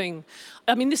be having...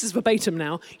 I mean, this is verbatim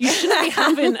now. You shouldn't be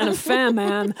having an affair,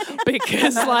 man,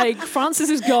 because, like, Francis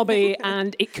is gobby,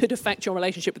 and it could affect your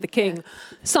relationship with the king.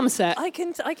 Somerset... I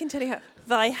can tell you how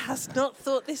I has not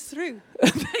thought this through.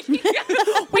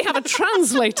 We have a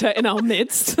translator in our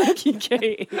midst. Thank you,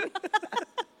 Katie.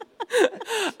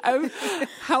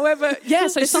 However, yeah,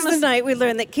 so This is the night we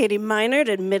learned that Katie minored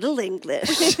in Middle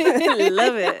English. I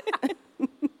love it.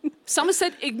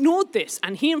 Somerset ignored this,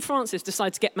 and he and Francis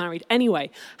decide to get married anyway.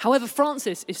 However,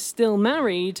 Francis is still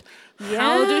married.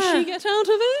 How does she get out of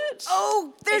it?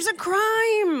 Oh, there's a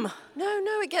crime.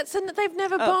 No, it gets in. They've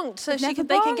never bonked, so they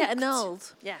can get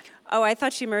annulled. Yeah. Oh, I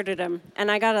thought she murdered him, and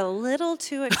I got a little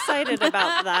too excited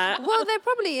about that. Well, there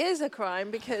probably is a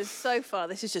crime because so far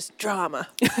this is just drama.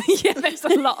 Yeah, there's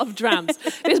a lot of drams.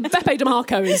 This Beppe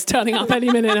DeMarco is turning up any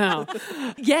minute now.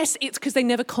 Yes, it's because they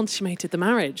never consummated the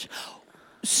marriage.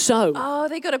 So. Oh,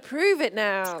 they got to prove it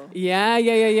now. Yeah.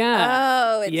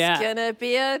 Oh, it's gonna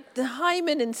be a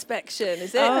hymen inspection,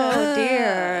 is it? Oh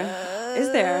dear.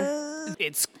 Is there?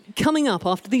 It's coming up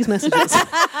after these messages.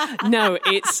 No,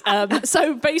 it's...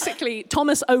 so basically,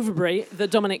 Thomas Overbury, the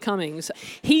Dominic Cummings,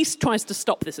 he tries to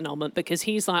stop this annulment because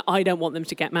he's like, I don't want them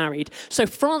to get married. So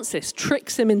Francis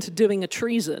tricks him into doing a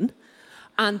treason,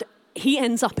 and he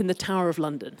ends up in the Tower of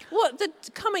London. What, the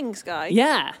Cummings guy?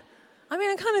 Yeah. I mean,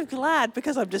 I'm kind of glad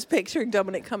because I'm just picturing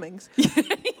Dominic Cummings.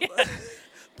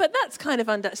 But that's kind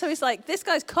of So it's like, this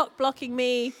guy's cock-blocking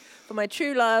me for my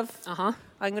true love. Uh-huh.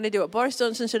 I'm going to do what Boris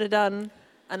Johnson should have done.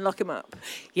 and lock him up.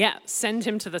 Yeah, send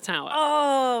him to the tower.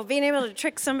 Oh, being able to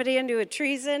trick somebody into a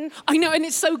treason. I know, and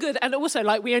it's so good. And also,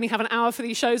 like, we only have an hour for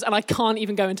these shows, and I can't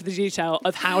even go into the detail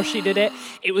of how she did it.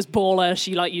 It was baller.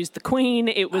 She, like, used the Queen.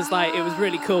 It was, like, it was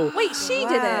really cool. Wait, she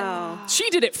did it? She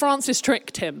did it. Francis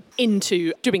tricked him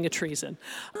into doing a treason.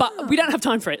 But we don't have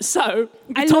time for it. So,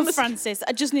 I love Francis.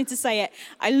 I just need to say it.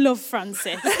 I love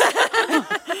Francis.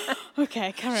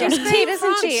 Okay, carry on. She's great,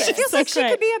 isn't she? It feels So like she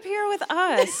great. could be up here with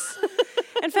us.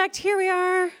 In fact, here we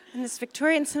are in this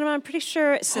Victorian cinema. I'm pretty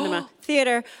sure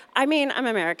theater. I mean, I'm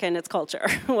American. It's culture.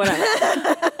 Whatever.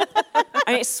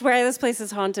 I swear this place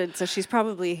is haunted, so she's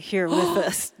probably here with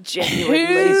us genuinely.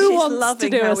 Who She's wants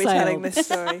loving to do how a we're telling this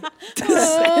story.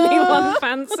 Does anyone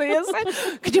fancy a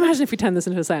seance? Could you imagine if we turned this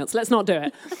into a seance? Let's not do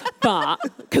it. But,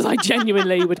 because I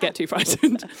genuinely would get too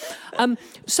frightened.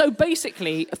 So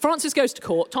basically, Francis goes to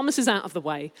court, Thomas is out of the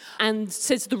way, and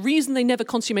says the reason they never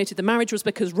consummated the marriage was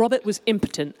because Robert was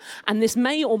impotent. And this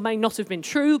may or may not have been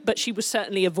true, but she was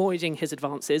certainly avoiding his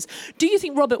advances. Do you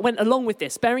think Robert went along with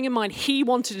this, bearing in mind he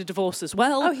wanted a divorce as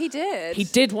well? Oh, he did? He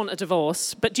did want a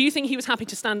divorce, but do you think he was happy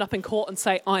to stand up in court and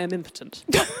say, I am impotent?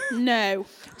 No.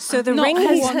 So the Not ring for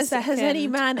has one Has any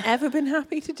second. man ever been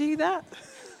happy to do that?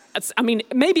 I mean,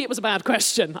 maybe it was a bad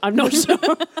question. I'm not sure.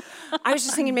 I was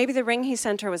just thinking maybe the ring he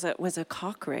sent her was a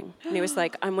cock ring. And he was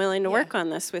like, I'm willing to work on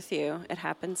this with you. It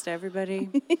happens to everybody.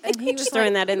 And he was Just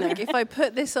throwing that in there. like, if I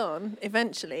put this on,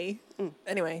 eventually...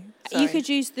 Anyway, You sorry. could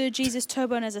use the Jesus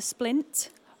Tobone as a splint.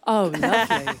 Oh,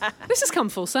 lovely. This has come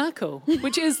full circle,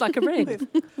 which is like a ring.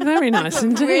 Very nice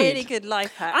indeed. Really good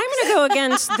life hack. I'm going to go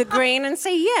against the grain and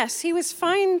say, yes, he was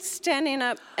fine standing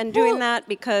up and doing that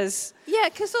because Yeah,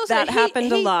 because also that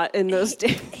happened a lot in those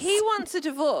days. He wants a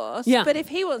divorce, Yeah. but if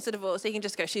he wants a divorce, he can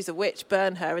just go, she's a witch,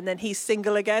 burn her, and then he's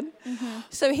single again.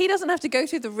 So he doesn't have to go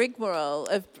through the rigmarole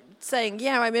of saying,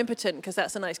 yeah, I'm impotent, because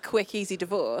that's a nice, quick, easy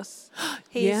divorce.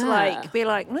 He's Yeah. be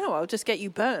like, no, I'll just get you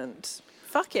burnt.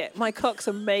 Fuck it, my cock's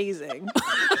amazing.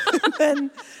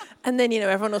 and then,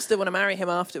 everyone will still want to marry him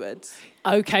afterwards.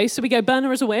 Okay, so we go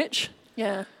burner as a witch.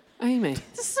 Yeah. Amy.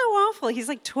 This is so awful. He's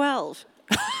like 12.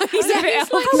 He's Like How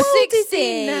old is 16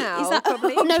 he? now, Is that-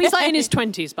 probably. No, he's like in his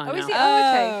 20s by Oh, now. is he?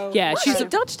 Oh, okay. Yeah, She's she's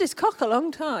dodged his cock a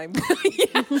long time.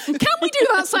 Can we do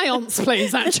that seance,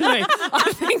 please, actually?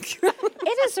 I think...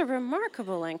 It is a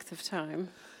remarkable length of time.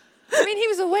 I mean, he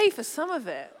was away for some of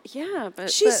it. Yeah,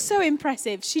 but She's so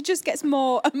impressive. She just gets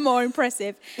more and more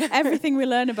impressive. Everything we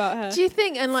learn about her. Do you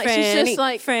think? And like, she's Franny, just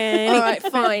like, Franny. all right,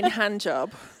 fine, hand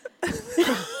job.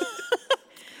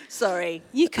 Sorry.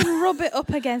 You can rub it up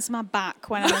against my back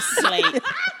when I'm asleep.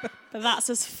 But that's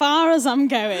as far as I'm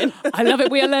going. I love it.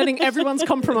 We are learning everyone's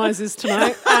compromises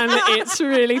tonight, and it's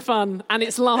really fun, and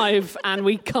it's live, and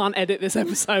we can't edit this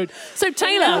episode. So,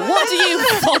 Taylor, what do you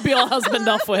fob your husband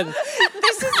off with?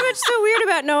 this is what's so weird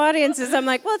about no audiences. I'm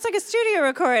like, well, it's like a studio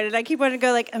record, and I keep wanting to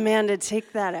go like, Amanda,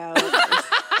 take that out.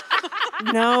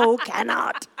 No,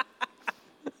 cannot.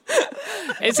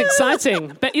 It's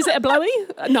exciting. But is it a blowy?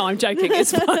 No, I'm joking.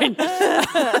 It's fine.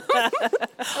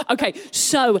 Okay,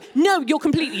 so, no, you're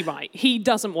completely right. He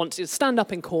doesn't want to stand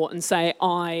up in court and say,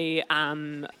 I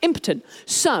am impotent.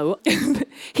 So,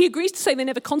 he agrees to say they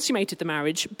never consummated the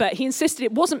marriage, but he insisted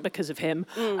it wasn't because of him,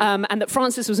 and that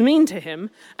Francis was mean to him,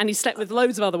 and he slept with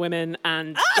loads of other women,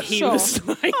 and he sure. was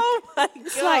like... Oh my God.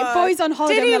 It's like boys on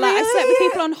holiday. Did he They're like, I slept with really?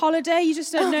 people on holiday. You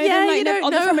just don't know Yeah, them. Like, you don't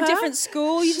or they're know from a her. different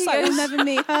school. You just She like will goes- never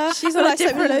meet her. She's But on I a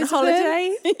slept with different loads of them.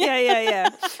 holiday. Yeah.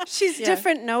 She's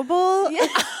different, noble.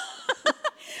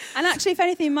 And actually, if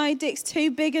anything, my dick's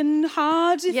too big and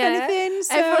hard, if anything.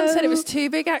 So. Everyone said it was too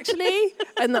big, actually,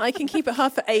 and that I can keep it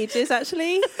hard for ages,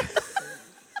 actually.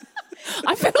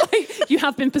 I feel like you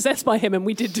have been possessed by him, and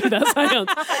we did do that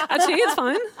seance. Actually, it's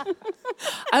fine.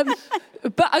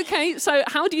 But okay, so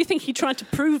how do you think he tried to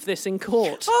prove this in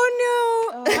court?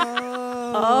 Oh,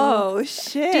 no. Oh,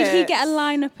 shit. Did he get a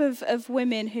lineup of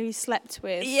women who he slept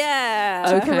with? Yeah.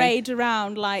 To Okay. parade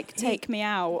around like, take me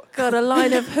out. Got a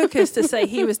line of hookers to say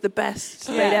he was the best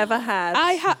they'd ever had.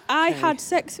 I had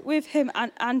sex with him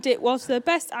and it was the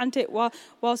best and it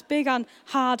was big and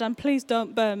hard and please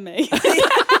don't burn me.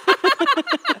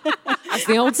 As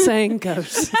the old saying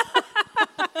goes.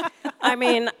 I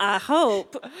mean, I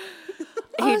hope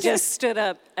he just stood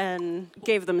up and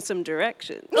gave them some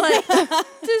direction. Like,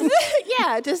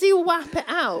 does he whap it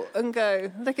out and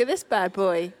go, look at this bad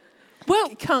boy? Well,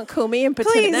 you can't call me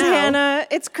impotent Please, now. Hannah,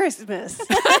 it's Christmas. Don't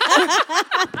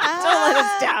let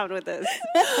us down with this.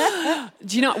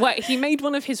 Do you know what? He made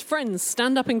one of his friends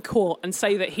stand up in court and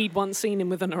say that he'd once seen him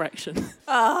with an erection.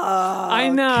 Oh, I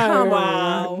know. Come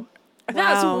on.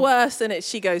 That's Wow. worse than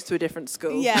she goes to a different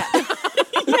school. Yeah.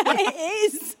 Yeah,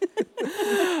 it is.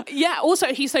 Yeah,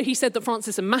 also, he said that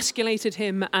Francis emasculated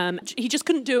him. He just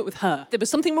couldn't do it with her. There was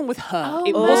something wrong with her.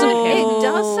 It wasn't him. It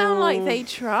does sound like they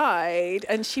tried,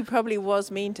 and she probably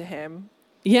was mean to him.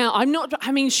 Yeah,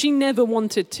 she never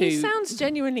wanted to. He sounds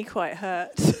genuinely quite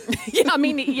hurt. He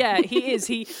is.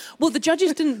 The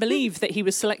judges didn't believe that he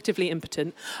was selectively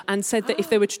impotent and said that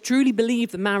if they were to truly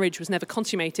believe the marriage was never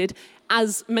consummated,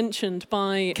 as mentioned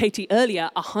by Katie earlier,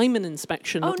 a hymen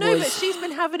inspection but she's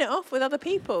been having it off with other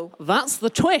people. That's the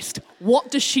twist.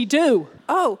 What does she do?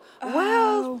 Oh,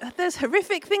 well, there's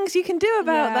horrific things you can do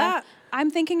about that. I'm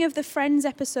thinking of the Friends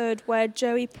episode where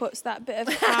Joey puts that bit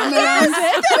of ham around it.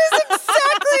 That is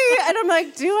exactly. And I'm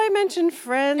like, do I mention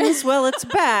Friends? Well, it's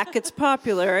back. It's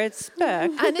popular. It's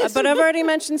back. But I've already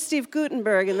mentioned Steve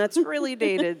Guttenberg, and that's really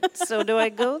dated. So do I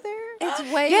go there? It's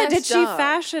way Yeah, less did she dark.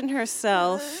 fashion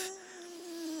herself?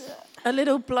 A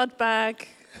little blood bag.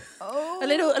 A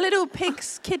little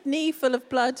pig's kidney full of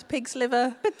blood, pig's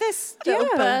liver. But this, Little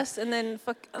burst, and then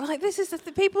this is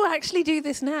people actually do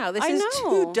this now. This is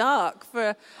too dark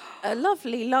for a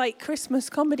lovely light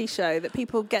Christmas comedy show that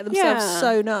people get themselves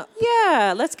sewn up.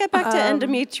 Yeah, let's get back to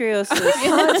endometriosis.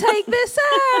 Can't take this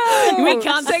out. We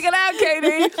can't take it out,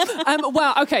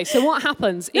 Katie. Okay, so what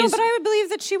happens is... No, but I would believe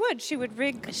that she would. She would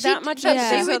rig that much up.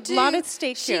 She There's would a lot at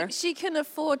stake here. She can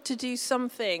afford to do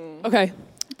something. Okay.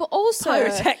 But also,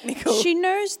 pyrotechnical. She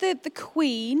knows that the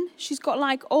Queen, she's got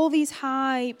like all these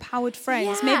high-powered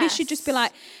friends. Maybe she'd just be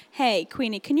like, hey,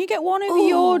 Queenie, can you get one of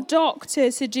your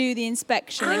doctors to do the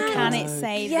inspection and can it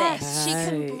say this? Yes, she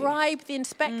can bribe the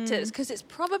inspectors because it's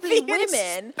probably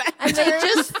women and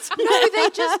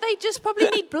they just probably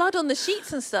need blood on the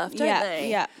sheets and stuff, don't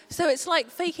they? Yeah. So it's like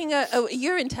faking a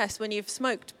urine test when you've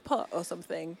smoked pot or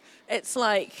something. It's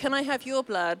like, can I have your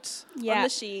blood on the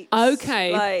sheets?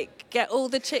 Okay. Like, get all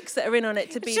the chicks that are in on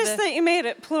it to be It's just that you made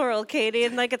it plural, Katie,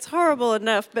 and like it's horrible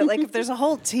enough, but like if there's a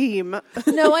whole team.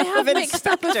 No, I have mixed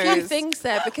up a few inspectors. things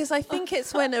there because I think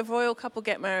it's when a royal couple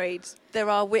get married, there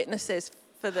are witnesses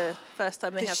for the first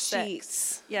time they have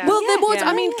sex. Yeah. Well, there was.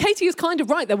 I mean, Katie is kind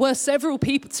of right. There were several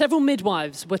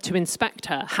midwives were to inspect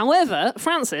her. However,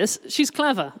 Frances, she's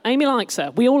clever. Amy likes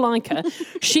her. We all like her.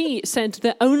 She said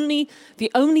that the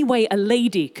only way a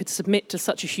lady could submit to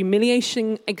such a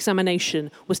humiliating examination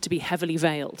was to be heavily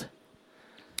veiled.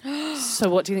 So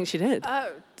what do you think she did?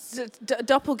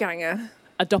 Doppelganger.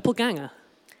 A doppelganger.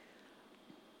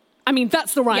 I mean,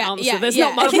 that's the right answer. There's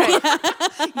not much.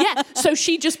 Yeah, so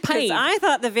she just paid. I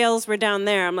thought the veils were down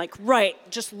there. I'm like, right,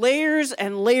 just layers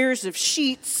and layers of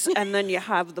sheets, and then you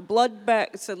have the blood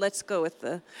back. So let's go with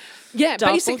the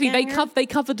basically they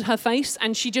covered her face,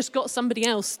 and she just got somebody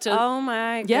else to. Oh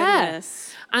my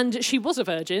goodness. And she was a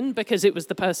virgin because it was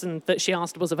the person that she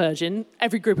asked was a virgin.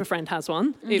 Every group of friend has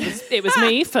one. It was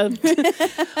me for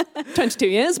 22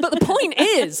 years. But the point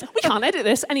is, we can't edit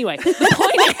this anyway. The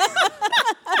point is,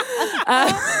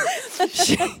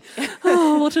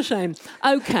 what a shame.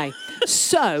 Okay,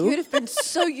 so You'd have been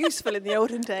so useful in the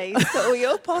olden days to all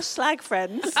your posh slag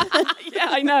friends. yeah,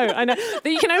 I know.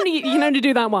 But you can only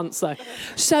do that once, though.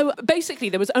 So basically,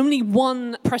 there was only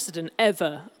one precedent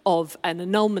ever of an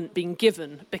annulment being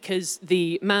given because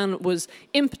the man was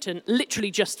impotent, literally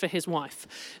just for his wife.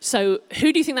 So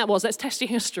who do you think that was? Let's test your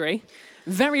history.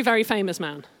 Very, very famous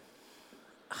man.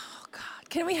 Oh God!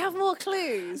 Can we have more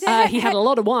clues? He had a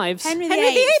lot of wives. Henry VIII,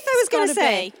 I was going to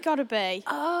say. Gotta be.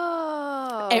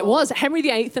 Oh. It was Henry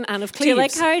VIII and Anne of Cleves. Do you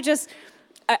like how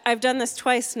I've done this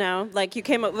twice now. Like, you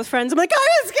came up with Friends. I'm like, I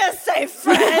was going to say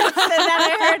Friends. And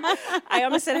then I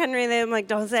almost said Henry. And I'm like,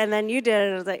 don't say. And then you did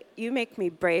it. I was like, you make me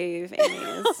brave,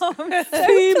 Amy. So,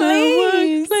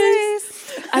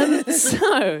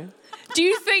 do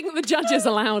you think the judges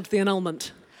allowed the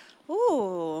annulment?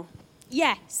 Ooh.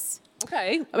 Yes.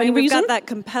 Okay. I mean, we've got that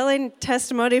compelling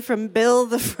testimony from Bill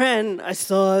the friend. I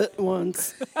saw it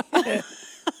once.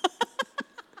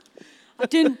 I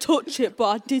didn't touch it, but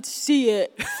I did see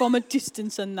it from a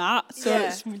distance and that, so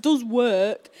it does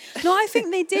work. No, I think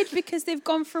they did because they've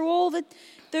gone through all the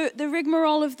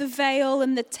rigmarole of the veil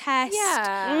and the test.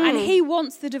 Yeah. And he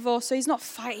wants the divorce, so he's not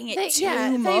fighting it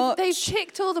too much. They've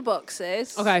ticked all the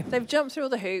boxes. Okay. They've jumped through all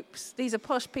the hoops. These are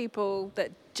posh people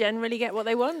that generally get what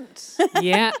they want.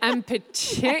 Yeah, and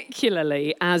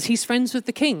particularly as he's friends with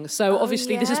the king. So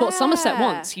obviously this is what Somerset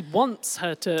wants. He wants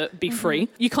her to be free.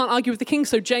 You can't argue with the king,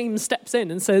 so James steps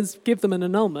in and says, give them an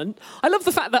annulment. I love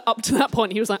the fact that up to that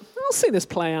point he was like, I'll see this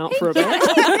play out for a bit. He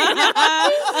could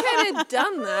have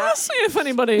done that. Let's see if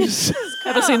anybody's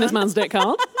ever seen this man's dick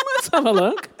hard. Let's have a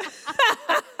look.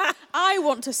 I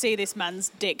want to see this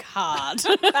man's dick hard.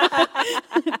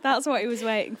 That's what he was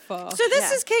waiting for. So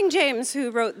this is King James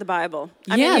who wrote the Bible.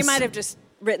 I mean, he might have just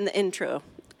written the intro.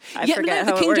 I yeah, forget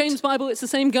no, how the it King worked. James Bible, it's the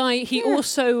same guy. He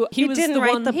also, he was didn't the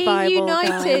write one. the He Bible,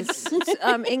 united guys.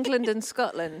 England and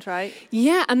Scotland, right?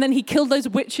 Yeah, and then he killed those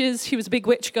witches. He was a big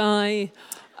witch guy.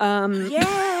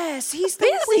 Yes, he's the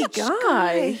Busy witch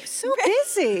guy. So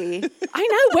busy. I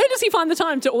know. Where does he find the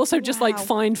time to also just like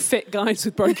find fit guys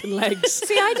with broken legs?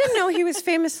 See, I didn't know he was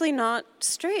famously not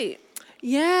straight.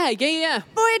 Yeah.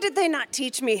 Boy, did they not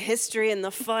teach me history in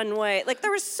the fun way. Like, there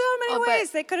were so many Oh, but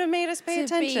ways they could have made us pay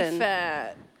attention. To be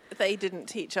fair, they didn't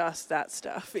teach us that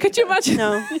stuff. Could you either. imagine?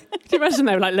 No. Could you imagine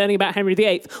they were like learning about Henry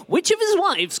VIII? Which of his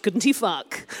wives couldn't he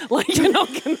fuck? Like, you're not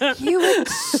gonna. You would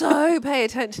so pay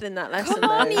attention in that lesson. Come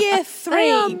on, though. year 3.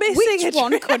 They are missing Which a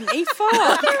one trick. couldn't he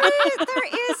fuck?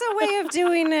 There is a way of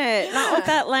doing it. Not with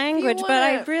that language, but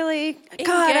I wanna really...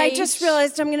 God, I just engage-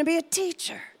 realized I'm going to be a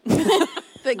teacher.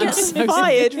 That gets so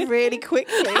fired really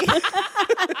quickly.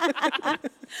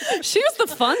 She was the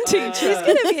fun teacher. She's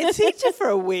going to be a teacher for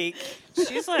a week.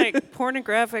 She's like,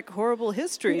 pornographic, horrible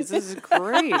histories. This is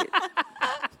great.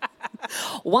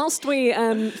 Whilst we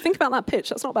think about that pitch,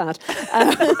 that's not bad.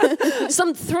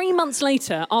 Some 3 months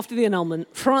later, after the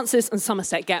annulment, Francis and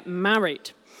Somerset get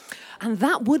married. And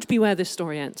that would be where this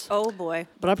story ends. Oh, boy.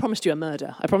 But I promised you a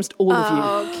murder. I promised all of you.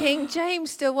 Oh, King James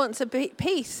still wants a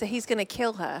peace, so he's going to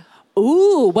kill her.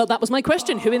 Ooh, well, that was my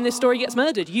question. Who in this story gets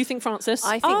murdered? You think Francis?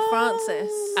 I think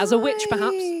Francis. As a witch,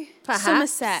 perhaps? Perhaps.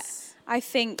 Somerset. I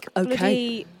think Okay.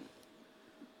 bloody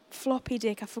floppy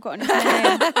dick. I've forgotten his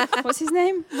name. What's his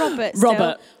name? Robert. still.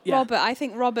 Robert, yeah. Robert. I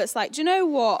think Robert's like, do you know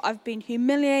what? I've been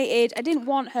humiliated. I didn't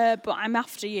want her, but I'm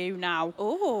after you now.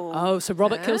 Oh, so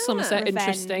Robert kills Somerset. Revenge.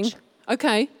 Interesting.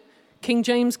 Okay. King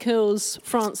James kills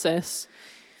Francis.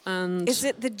 And Is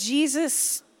it the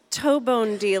Jesus toe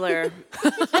bone dealer?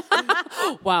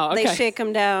 wow, okay. They shake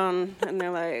him down and they're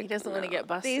like, He doesn't want to get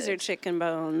busted. these are chicken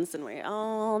bones, and we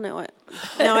all know it.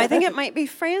 No, I think it might be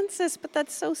Francis, but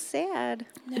that's so sad.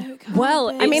 Well,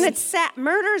 I mean, it's sad.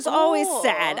 Murder's always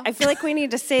sad. I feel like we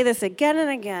need to say this again and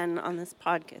again on this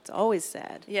podcast. It's always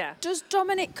sad. Yeah. Does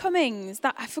Dominic Cummings,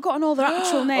 that I've forgotten all their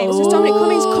actual names, does Dominic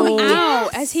Cummings come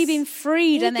out? Has he been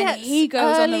freed and then he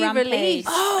goes on the early rampage? release.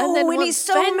 Oh, and then and wants he's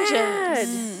so vengeance.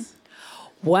 mad.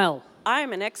 well,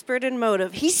 I'm an expert in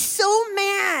motive. He's so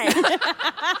mad.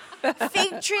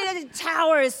 Fake trip to the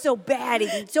tower is so bad.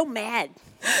 He's so mad.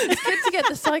 It's good to get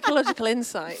the psychological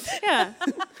insight. Yeah.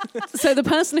 so the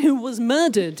person who was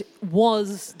murdered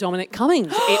was Dominic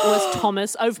Cummings. It was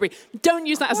Thomas Overbury. Don't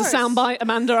use that as a soundbite,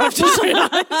 Amanda. I've just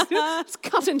realised. Let's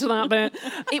cut into that bit.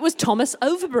 It was Thomas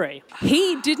Overbury.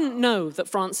 He didn't know that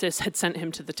Francis had sent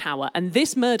him to the tower, and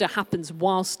this murder happens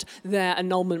whilst their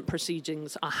annulment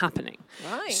proceedings are happening.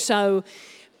 Right. So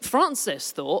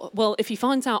Francis thought, well, if he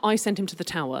finds out I sent him to the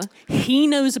tower, he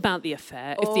knows about the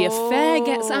affair. If the affair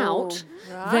gets out,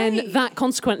 then that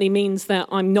consequently means that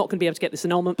I'm not going to be able to get this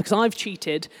annulment because I've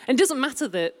cheated. And it doesn't matter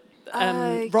that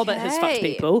Robert has fucked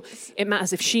Okay. people. It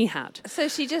matters if she had. So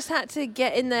she just had to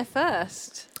get in there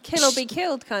first. Kill or be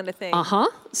killed kind of thing. Uh-huh.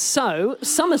 So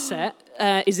Somerset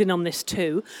is in on this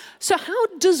too. So how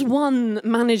does one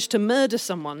manage to murder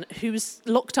someone who's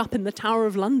locked up in the Tower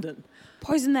of London?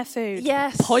 Poison their food.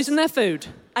 Yes. Poison their food.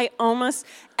 I almost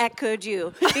echoed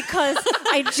you because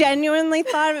I genuinely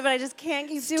thought of it, but I just can't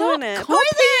keep doing it.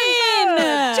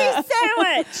 Cheese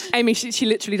sandwich. Amy, she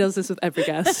literally does this with every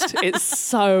guest. It's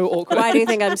so awkward. Why do you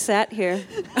think I'm sat here?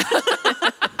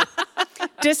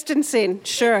 Distancing,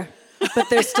 sure, but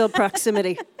there's still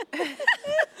proximity.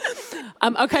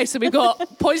 Okay, so we've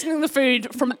got poisoning the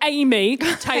food from Amy.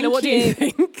 Taylor, what do you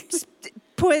think?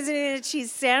 Poisoning a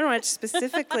cheese sandwich,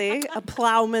 specifically a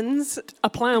ploughman's. A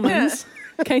ploughman's.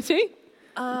 Katie?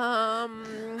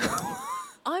 I'm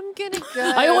going to go...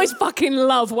 I always fucking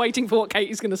love waiting for what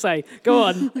Katie's going to say. Go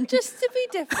on. Just to be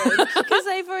different, because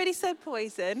they've already said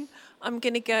poison, I'm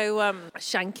going to go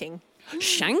shanking.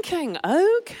 Shanking.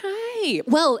 Okay.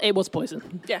 Well, it was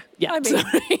poison. Yeah. Yeah. I mean,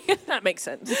 Sorry. that makes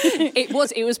sense. It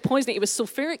was poisoning. It was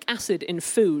sulfuric acid in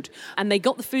food. And they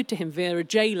got the food to him via a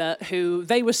jailer who,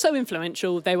 they were so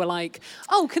influential, they were like,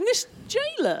 oh, can this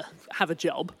jailer have a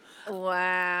job?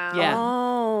 Wow. Yeah.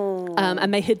 Oh.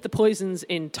 And they hid the poisons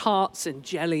in tarts and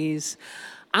jellies.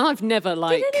 And I've never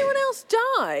Did anyone else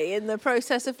die in the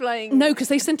process of like... No, because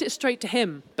they sent it straight to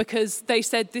him because they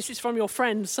said, this is from your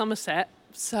friend Somerset.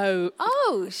 So...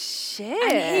 Oh, shit.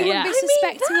 And he wouldn't be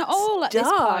suspecting at all at this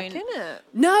point. Isn't it?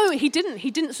 No, he didn't.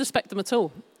 He didn't suspect them at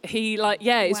all. He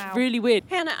it's Wow. really weird.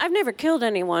 Hannah, I've never killed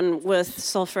anyone with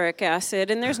sulfuric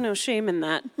acid, and there's no shame in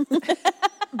that.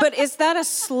 But is that a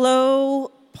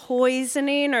slow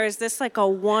poisoning, or is this like a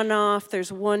one-off,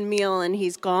 there's one meal and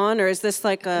he's gone, or is this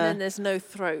like And then a... there's no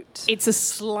throat. It's a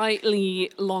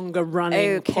slightly longer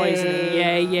running Okay.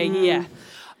 poisoning. Yeah.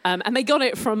 And they got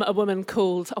it from a woman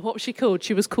called, what was she called?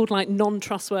 She was called like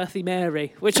Non-Trustworthy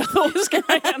Mary, which I thought was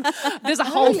great. And there's a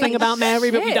whole thing about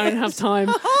Mary, but we don't have time.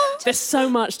 There's so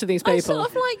much to these people. I'm sort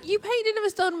of like, you paid in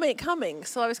as Dominic Cummings,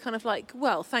 so I was kind of like,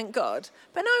 well, thank God.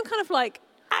 But now I'm kind of like,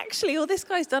 actually, all this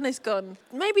guy's done is gone,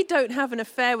 maybe don't have an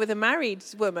affair with a married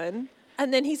woman.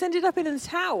 And then he's ended up in a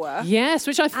tower. Yes,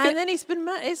 which I think... And then he's been...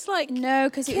 It's like... No,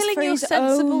 because it was killing for your his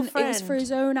sensible own... friend. It was for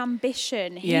his own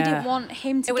ambition. He Yeah. didn't want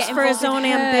him to It was get for his involved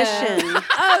own with her. ambition.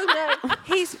 Oh, no.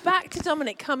 He's back to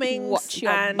Dominic Cummings. Watch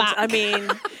your and, back. I mean,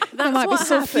 that's There might be what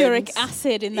sulfuric happens.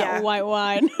 acid in that Yeah. white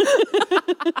wine.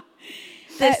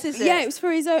 This is it. Yeah, it was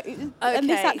for his own... And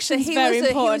this Okay, action's so very he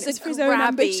important. was It's a for his own grabby,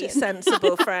 ambition.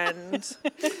 sensible friend.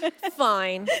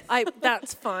 Fine.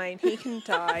 That's fine. He can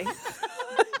die.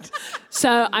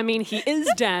 So, I mean, he is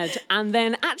dead. And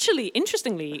then actually,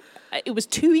 interestingly, it was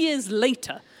 2 years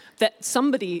later that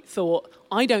somebody thought,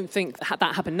 I don't think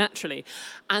that happened naturally.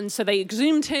 And so they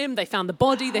exhumed him, they found the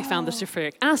body, they found the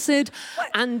sulfuric acid.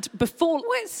 And before...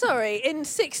 Wait, sorry. In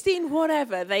 16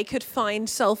 whatever, they could find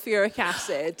sulfuric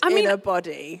acid I mean, in a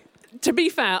body. To be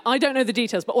fair, I don't know the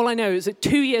details, but all I know is that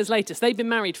 2 years later, so they'd been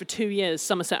married for 2 years,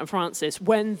 Somerset and Francis,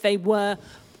 when they were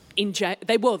in jail.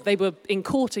 They were in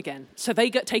court again. So they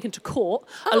got taken to court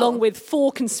along with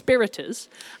 4 conspirators,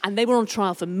 and they were on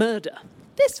trial for murder.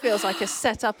 This feels like a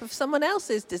setup of someone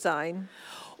else's design.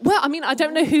 Well, I mean, I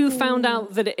don't know who found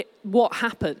out that what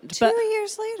happened. 2 But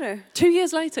years later. 2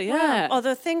 years later, yeah.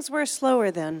 Although things were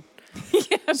slower then.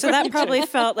 So that probably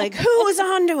felt like, who was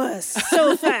onto us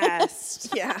so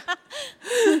fast? Yeah.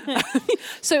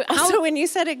 So how Also, when you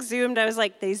said exhumed, I was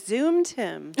like, they zoomed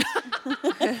him.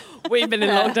 we've been in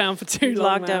lockdown for too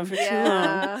long. Lockdown for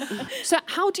too long. So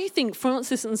how do you think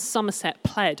Francis and Somerset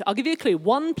pled? I'll give you a clue.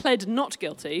 One pled not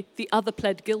guilty, the other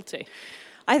pled guilty.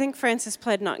 I think Francis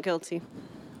pled not guilty.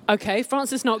 Okay,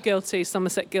 Francis not guilty,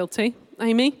 Somerset guilty.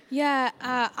 Amy? Yeah,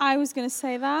 I was going to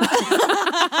say that.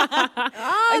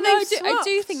 I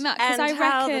do think that, because I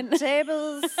reckon... the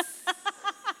tables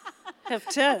have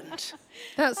turned.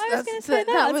 That gonna say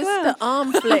that was as well. the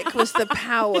arm flick was the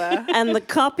power. And the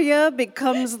copier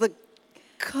becomes the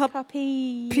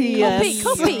Copied.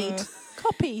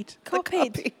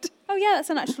 Copied. Oh, yeah, that's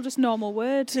an actual just normal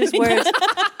word. There's words.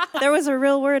 There was a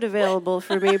real word available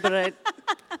for me, but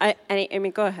I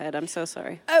mean, go ahead. I'm so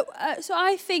sorry. So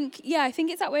I think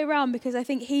it's that way around, because I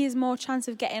think he has more chance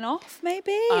of getting off,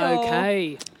 maybe.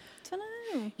 Okay. I don't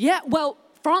know. Yeah, well,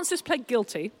 Francis pled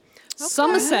guilty.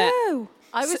 Somerset... Oh.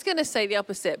 I was going to say the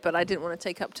opposite, but I didn't want to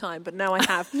take up time, but now I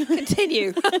have.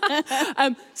 Continue.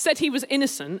 said he was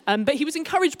innocent, but he was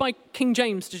encouraged by King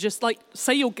James to just, like,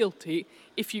 say you're guilty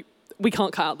if you... We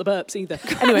can't cut out the burps either.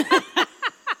 Anyway.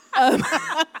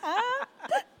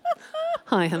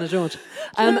 Hi, Hannah George.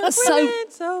 So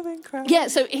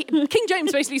King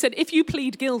James basically said, if you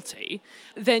plead guilty,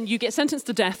 then you get sentenced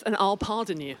to death and I'll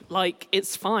pardon you. Like,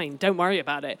 it's fine. Don't worry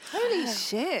about it. Holy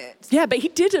shit. Yeah, but he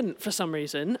didn't for some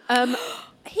reason.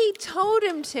 He told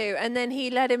him to, and then he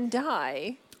let him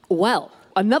die. Well,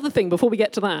 another thing before we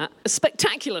get to that, a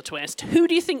spectacular twist. Who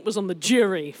do you think was on the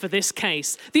jury for this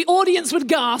case? The audience would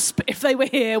gasp if they were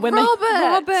here when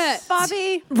Robert.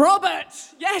 Bobby. Robert!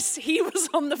 Yes, he was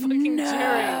on the fucking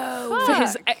jury for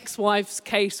his ex-wife's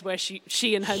case where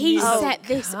she and her He new... set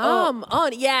this up. Come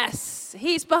on. Yes.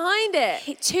 He's behind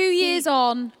it. 2 years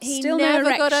on, He still never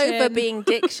no got over erection. being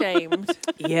dick-shamed.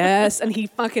 Yes, and he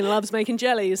fucking loves making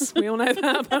jellies. We all know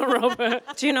that about Robert.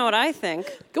 Do you know what I think?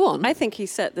 Go on. I think he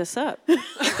set this up.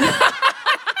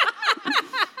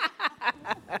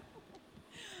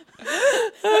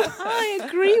 I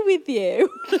agree with you.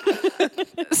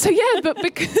 So yeah, but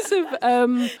because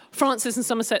of Francis and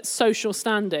Somerset's social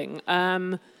standing,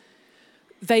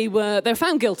 they were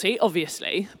found guilty,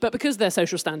 obviously, but because of their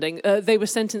social standing, they were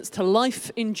sentenced to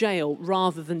life in jail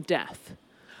rather than death.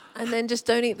 And then just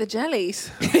don't eat the jellies.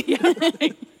 Yeah,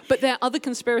 right. But their other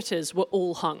conspirators were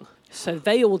all hung. So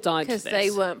they all died for Because this.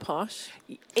 they weren't posh.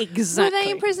 Exactly. Were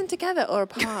they in prison together or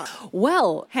apart?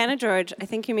 Well, Hannah George, I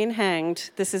think you mean hanged.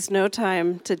 This is no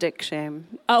time to dick shame.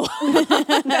 oh,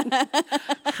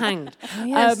 hanged.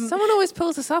 Yes, someone always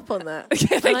pulls us up on that.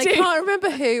 Yeah, they and I do. can't remember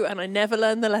who, and I never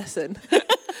learned the lesson.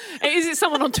 Is it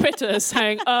someone on Twitter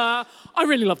saying, I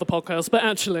really love the podcast, but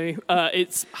actually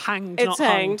it's hanged, It's not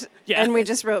hanged. hung. Yeah. And we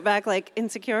just wrote back like,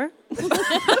 insecure?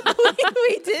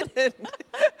 We didn't.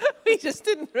 We just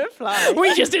didn't reply.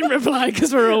 We just didn't reply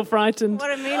because we're all frightened.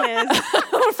 What I mean is...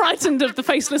 We're frightened of the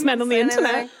faceless men on the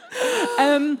internet.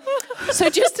 So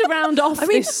just to round off I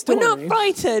mean, this story. we're not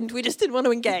frightened. We just didn't want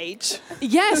to engage.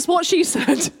 Yes, what she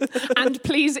said. And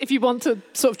please, if you want to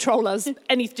sort of troll us,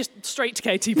 just straight to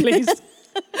Katie, please.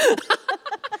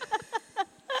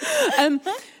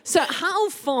 So how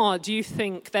far do you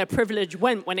think their privilege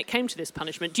went when it came to this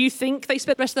punishment? Do you think they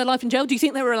spent the rest of their life in jail? Do you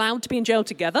think they were allowed to be in jail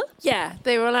together? Yeah,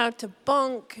 they were allowed to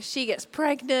bonk. She gets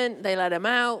pregnant. They let them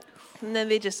out. And then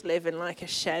they just live in like a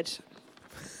shed.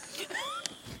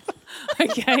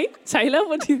 Okay. Taylor,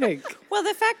 what do you think? Well,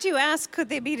 the fact you asked, could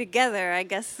they be together? I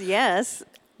guess yes.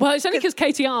 Well, it's only because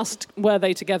Katie asked, were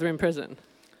they together in prison?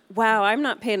 Wow, I'm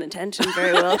not paying attention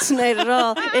very well tonight at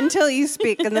all until you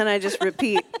speak, and then I just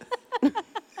repeat.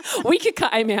 We could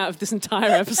cut Amy out of this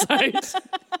entire episode.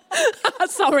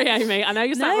 Sorry, Amy. I know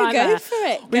you sat right there. Go for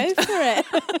it. Go for it.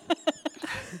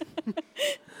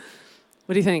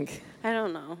 What do you think? I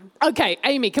don't know. Okay,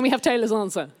 Amy, can we have Taylor's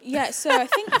answer? Yeah, so I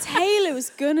think Taylor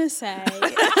was gonna say.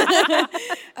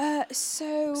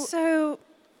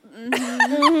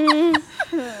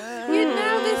 You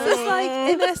know, this is like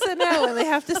in SNL when they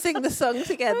have to sing the song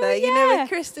together. You know, with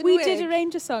Kristen we Wiig. did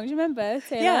arrange a song. Do you remember,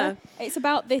 Taylor? Yeah. It's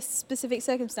about this specific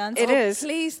circumstance. It is.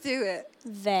 Please do it.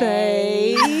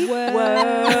 They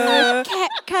were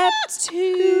kept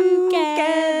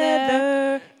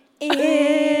together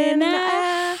in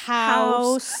a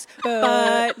house,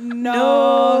 but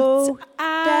not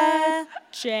at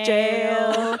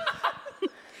jail.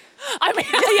 I mean,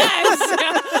 yes.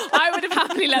 I would have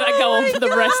happily let that go on for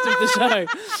the rest of the show.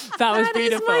 That was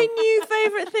beautiful. That is my new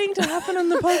favourite thing to happen on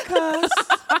the podcast.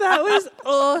 That was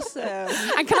awesome.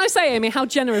 And can I say, Amy, how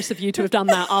generous of you to have done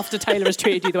that after Taylor has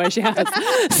treated you the way she has.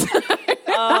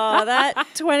 Oh, that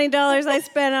 $20 I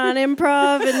spent on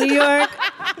improv in New York,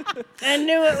 I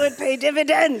knew it would pay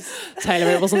dividends. Taylor,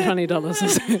 it wasn't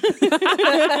 $20.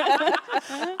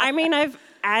 I mean, I've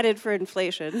added for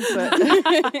inflation, but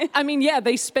I mean, yeah,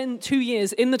 they spent 2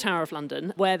 years in the Tower of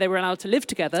London where they were allowed to live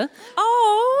together.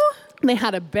 Oh, They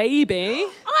had a baby.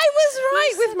 I was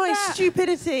right with my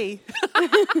stupidity.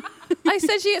 I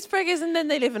said she gets preggers and then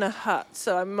they live in a hut,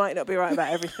 so I might not be right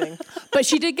about everything. But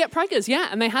she did get preggers, yeah,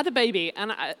 and they had a baby.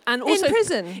 And also In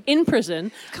prison? In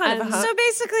prison. Kind of a hut. so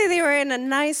basically they were in a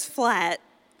nice flat.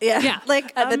 Yeah.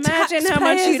 Like, At the imagine how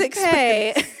much taxpayer's you'd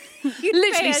pay. You'd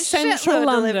Literally pay a central shitload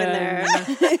London. to live in there.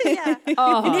 Yeah.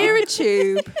 Oh. Near a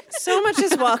tube. So much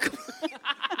is welcome.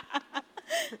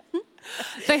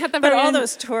 They had the But very all own-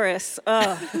 those tourists,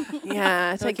 oh,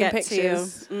 Yeah, taking get to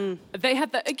pictures. They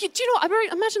had the. Do you know what? I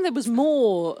imagine there was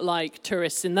more like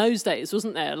tourists in those days,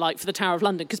 wasn't there? Like for the Tower of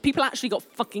London, because people actually got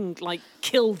fucking like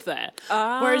killed there.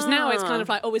 Whereas now it's kind of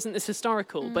like, oh, isn't this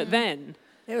historical? But then,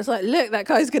 It was like, look, that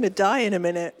guy's going to die in a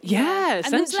minute. yeah,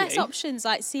 And there's essentially. less options,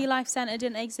 like Sea Life Centre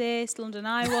didn't exist, London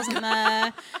Eye wasn't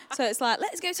there. So it's like,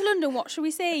 let's go to London, what shall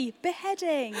we see?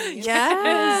 Beheading.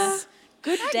 Yes.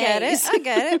 Good I days.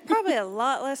 get it. Probably a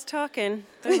lot less talking.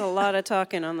 There's a lot of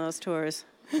talking on those tours.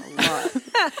 A lot.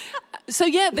 So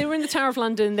yeah, they were in the Tower of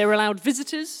London. They were allowed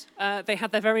visitors. They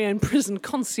had their very own prison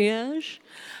concierge.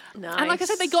 Nice. And like I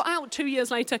said, they got out 2 years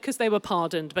later because they were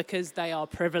pardoned because they are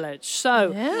privileged.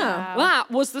 So Yeah. that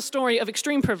was the story of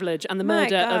extreme privilege and the My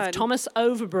murder of God. Thomas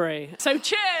Overbury. So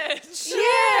cheers!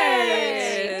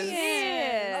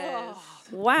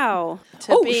 Wow.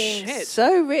 To Oh, being shit.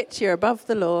 so rich, you're above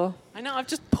the law. I know, I've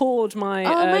just poured my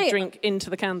mate. drink into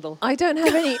the candle. I don't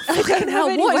have any. I don't have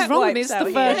any what is wet wrong? wipes It's the out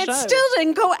first here. And it show. still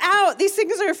didn't go out. These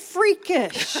things are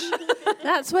freakish.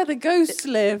 That's where the ghosts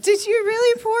live. Did you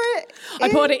really pour it? I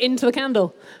poured it into the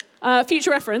candle.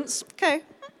 Future reference, Okay.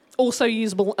 also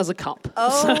usable as a cup.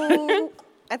 Oh,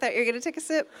 I thought you were going to take a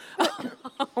sip.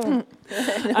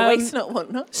 Waste not,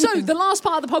 want not. So the last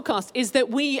part of the podcast is that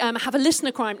we have a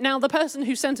listener crime. Now, the person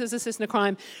who sent us this listener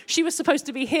crime, she was supposed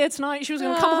to be here tonight. She was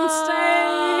going to come on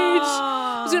stage.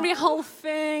 It was going to be a whole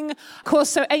thing. Of course,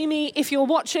 so Amy, if you're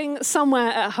watching somewhere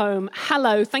at home,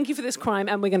 hello, thank you for this crime,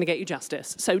 and we're going to get you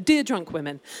justice. So, dear drunk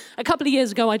women, a couple of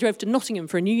years ago, I drove to Nottingham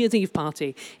for a New Year's Eve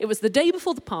party. It was the day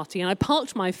before the party, and I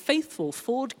parked my faithful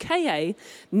Ford KA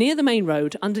near the main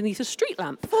road underneath a street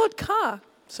lamp. Ford car.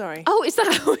 Sorry. Oh, is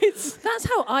that how it's... That's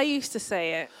how I used to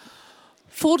say it.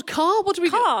 Ford car? What do we...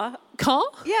 Car? Car?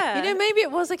 Yeah. You know, maybe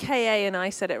it was a KA and I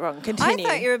said it wrong. I Continue.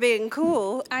 thought you were being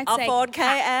cool. I'd A say Ford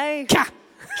KA.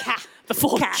 The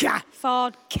Ford car.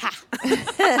 Ford car.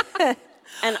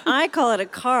 And I call it a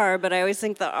car, but I always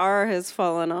think the R has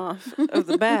fallen off of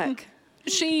the back.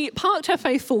 She parked her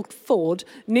faithful Ford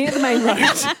near the main road.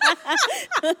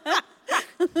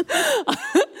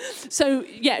 So,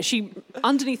 yeah, she,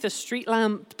 underneath a street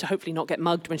lamp to hopefully not get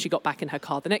mugged when she got back in her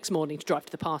car the next morning to drive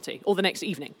to the party, or the next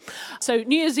evening. So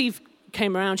New Year's Eve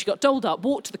came around, she got doled up,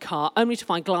 walked to the car, only to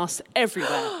find glass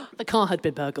everywhere. The car had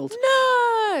been burgled.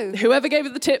 No. Whoever gave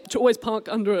her the tip to always park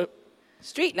under a...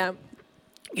 Street lamp.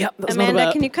 Yep, that's not a Amanda,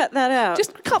 burp. can you cut that out?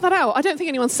 Just cut that out. I don't think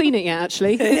anyone's seen it yet,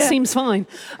 actually. It seems fine.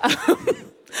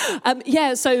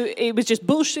 So it was just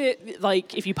bullshit.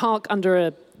 Like, if you park under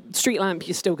a street lamp,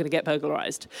 you're still going to get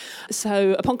burglarized.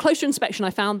 So upon closer inspection, I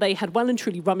found they had well and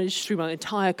truly rummaged through my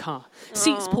entire car.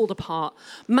 Seats pulled apart,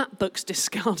 map books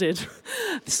discarded.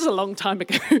 This is a long time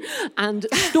ago. And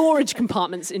storage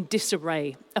compartments in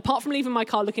disarray. Apart from leaving my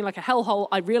car looking like a hellhole,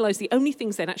 I realized the only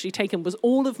things they'd actually taken was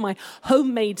all of my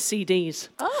homemade CDs.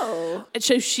 Oh.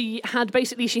 So she had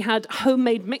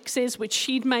homemade mixes which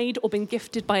she'd made or been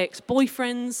gifted by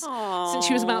ex-boyfriends since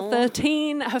she was about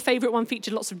 13. Her favourite one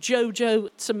featured lots of JoJo,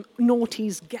 some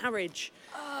noughties garage.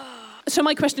 So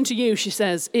my question to you, she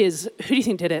says, is who do you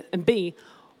think did it? And B,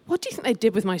 what do you think they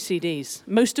did with my CDs?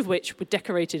 Most of which were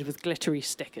decorated with glittery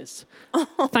stickers.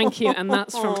 Thank you, and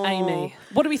that's from Amy.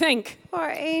 What do we think?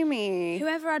 Poor Amy.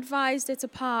 Whoever advised her to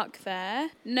park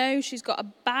there knows she's got a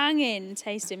banging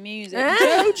taste in music.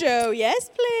 JoJo, yes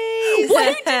please.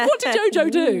 What did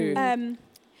JoJo do? When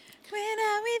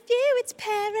I'm with you, it's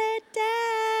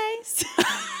paradise. Do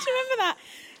you remember that?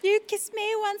 You kiss me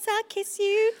once, I'll kiss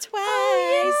you twice. Oh,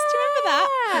 yeah. Do you remember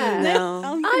that?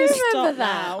 No. I remember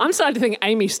that. I'm starting to think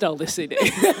Amy stole this CD.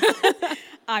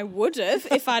 I would have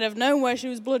if I'd have known where she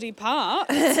was bloody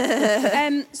parked.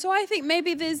 So I think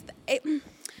maybe there's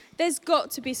got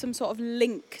to be some sort of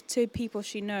link to people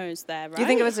she knows there, right? Do you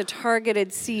think it was a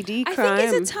targeted CD crime? I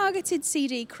think it's a targeted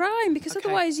CD crime because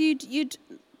otherwise you'd.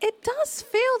 It does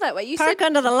feel that way. You Park said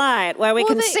under the light where we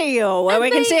can see you, where we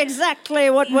can see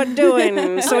exactly what we're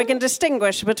doing so we can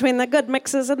distinguish between the good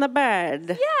mixes and the bad.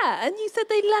 Yeah, and you said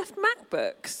they left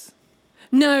MacBooks.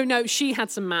 No, she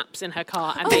had some maps in her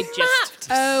car and they just...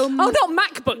 not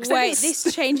MacBooks. Wait,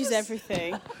 this changes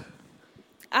everything.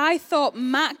 I thought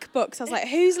MacBooks. I was like,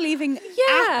 who's leaving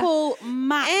Apple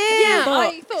MacBooks? Yeah,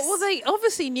 I thought, well, they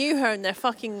obviously knew her and they're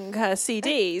fucking her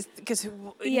CDs because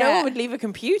no one would leave a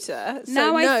computer. So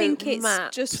now no, I think it's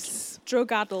maps. just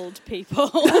drug-addled people.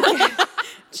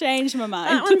 Changed my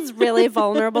mind. That one's really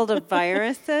vulnerable to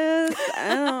viruses.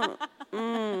 Not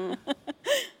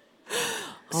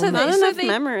enough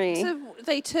memory. So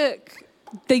they took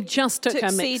just took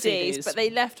her mix CDs, but they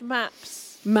left maps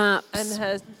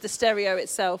and the stereo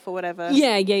itself or whatever.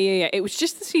 Yeah. It was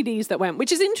just the CDs that went,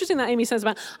 which is interesting that Amy says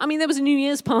about. I mean, there was a New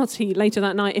Year's party later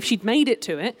that night. If she'd made it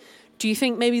to it, do you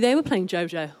think maybe they were playing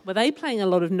JoJo? Were they playing a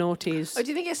lot of noughties? Or do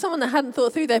you think it's someone that hadn't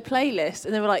thought through their playlist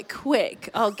and they were like,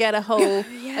 quick, I'll get a whole...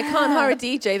 I can't hire a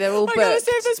DJ, they're all booked. I gotta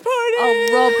save this party!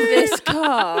 I'll rob this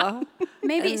car.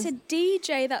 Maybe it's a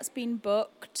DJ that's been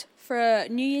booked for a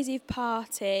New Year's Eve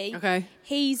party. Okay.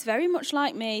 He's very much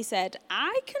like me, said,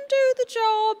 I can do the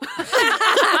job.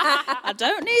 I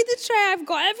don't need the tray. I've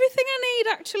got everything I need,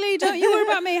 actually. Don't you worry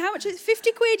about me. How much is it?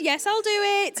 50 quid? Yes, I'll do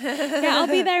it. Yeah, I'll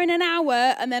be there in an hour.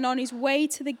 And then on his way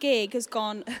to the gig has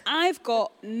gone, I've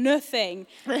got nothing.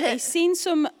 He's seen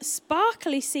some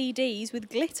sparkly CDs with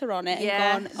glitter on it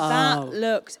and gone, that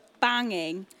looks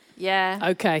banging. Yeah.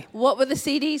 Okay. What were the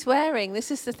CDs wearing? This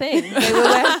is the thing.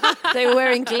 They were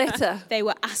wearing glitter. They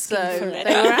were asking for it.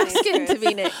 They were asking to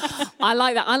be nicked. I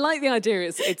like that. I like the idea.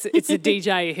 It's a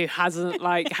DJ who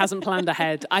hasn't planned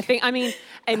ahead. I mean,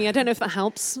 Amy, I don't know if that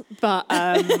helps, but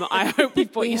I hope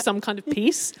we've brought you some kind of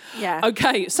peace. Yeah.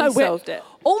 Okay. So we're solved it.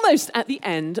 Almost at the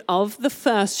end of the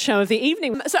first show of the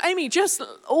evening. So, Amy, just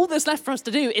all that's left for us to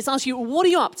do is ask you, what are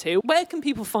you up to? Where can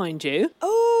people find you?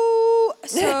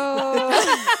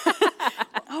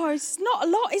 It's not a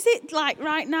lot, is it? Like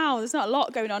right now, there's not a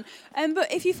lot going on.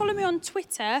 But if you follow me on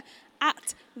Twitter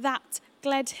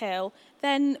 @thatgledhill,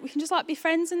 then we can just like be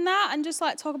friends in that and just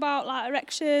like talk about like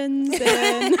erections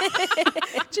and do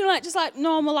you know, like just like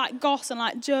normal like goss and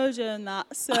like JoJo and that.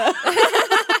 So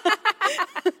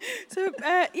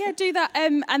do that.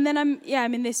 And then I'm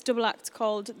in this double act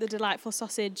called The Delightful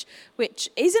Sausage, which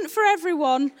isn't for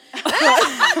everyone. But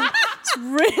it's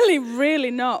really, really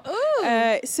not.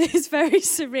 It's very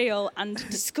surreal and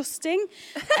disgusting.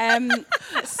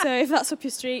 So if that's up your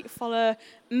street, follow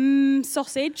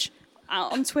Sausage.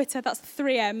 On Twitter, that's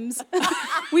 3 M's.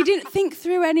 We didn't think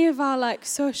through any of our like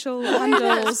social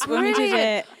handles when we did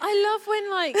it. I love when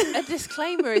like a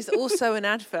disclaimer is also an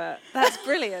advert. That's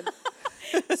brilliant.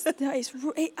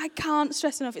 I can't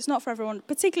stress enough. It's not for everyone,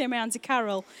 particularly my Auntie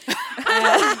Carol.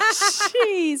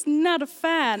 She's not a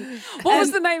fan. What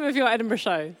was the name of your Edinburgh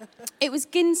show? It was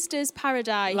Ginster's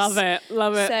Paradise. Love it. So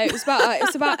it was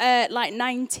about like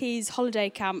 90s holiday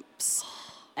camps.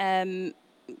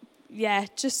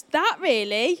 Just that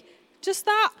really. Just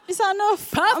that. Is that enough?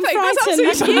 Perfect.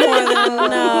 That's more than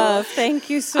enough.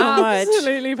 Thank you so much.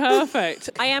 Absolutely perfect.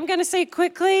 I am going to say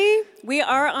quickly, we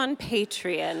are on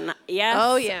Patreon. Yes.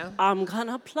 Oh, yeah. I'm going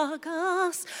to plug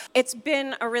us. It's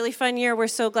been a really fun year. We're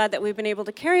so glad that we've been able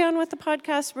to carry on with the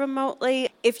podcast remotely.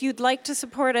 if you'd like to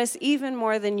support us even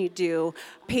more than you do,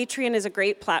 Patreon is a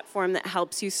great platform that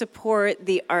helps you support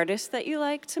the artists that you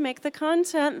like to make the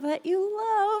content that you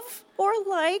love or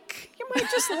like. You might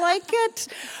just like it.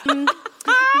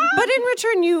 But in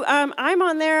return, I'm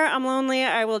on there. I'm lonely.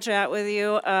 I will chat with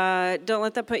you. Don't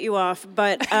let that put you off.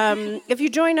 But if you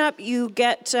join up, you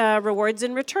get rewards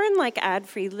in return, like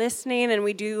ad-free listening, and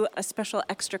we do a special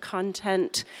extra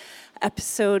content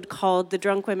episode called The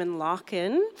Drunk Women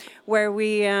Lock-In, where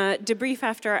we debrief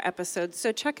after our episodes.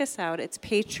 So check us out. It's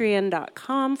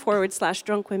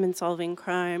patreon.com/Drunk Women Solving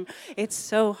Crime. It's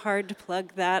so hard to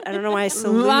plug that. I don't know why I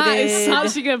saluted. That is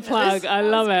such a good plug. I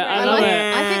love it. I love it.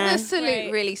 I think the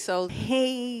salute really sold.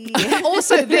 Hey.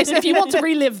 Also, if you want to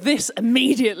relive this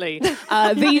immediately,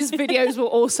 these videos will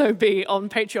also be on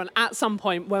Patreon at some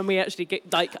point when we actually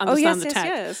get understand the tech.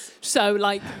 Yes. So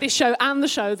this show and the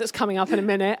show that's coming up in a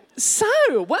minute. So,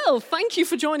 thank you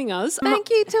for joining us. Thank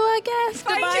you to our guests.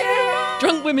 Thank you.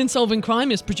 Drunk Women Solving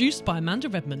Crime is produced by Amanda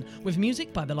Redman with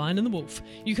music by The Lion and the Wolf.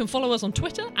 You can follow us on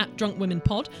Twitter at Drunk Women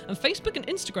Pod and Facebook and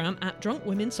Instagram at Drunk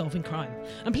Women Solving Crime.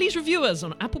 And please review us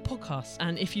on Apple Podcasts.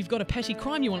 And if you've got a petty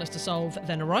crime you want us to solve,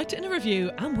 then write it in a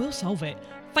review and we'll solve it.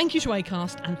 Thank you to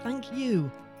Acast and thank you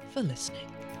for listening.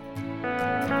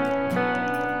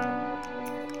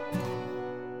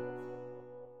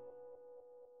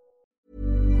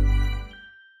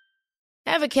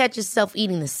 Ever catch yourself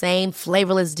eating the same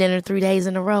flavorless dinner 3 days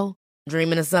in a row?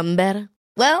 Dreaming of something better?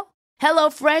 Well,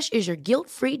 HelloFresh is your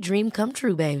guilt-free dream come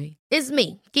true, baby. It's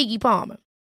me, Keke Palmer.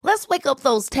 Let's wake up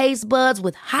those taste buds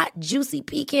with hot, juicy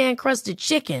pecan-crusted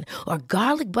chicken or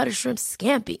garlic butter shrimp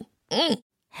scampi.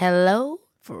 Hello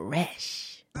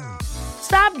Fresh.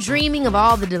 Stop dreaming of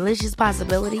all the delicious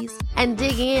possibilities and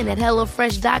dig in at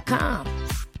HelloFresh.com.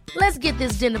 Let's get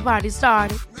this dinner party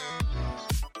started.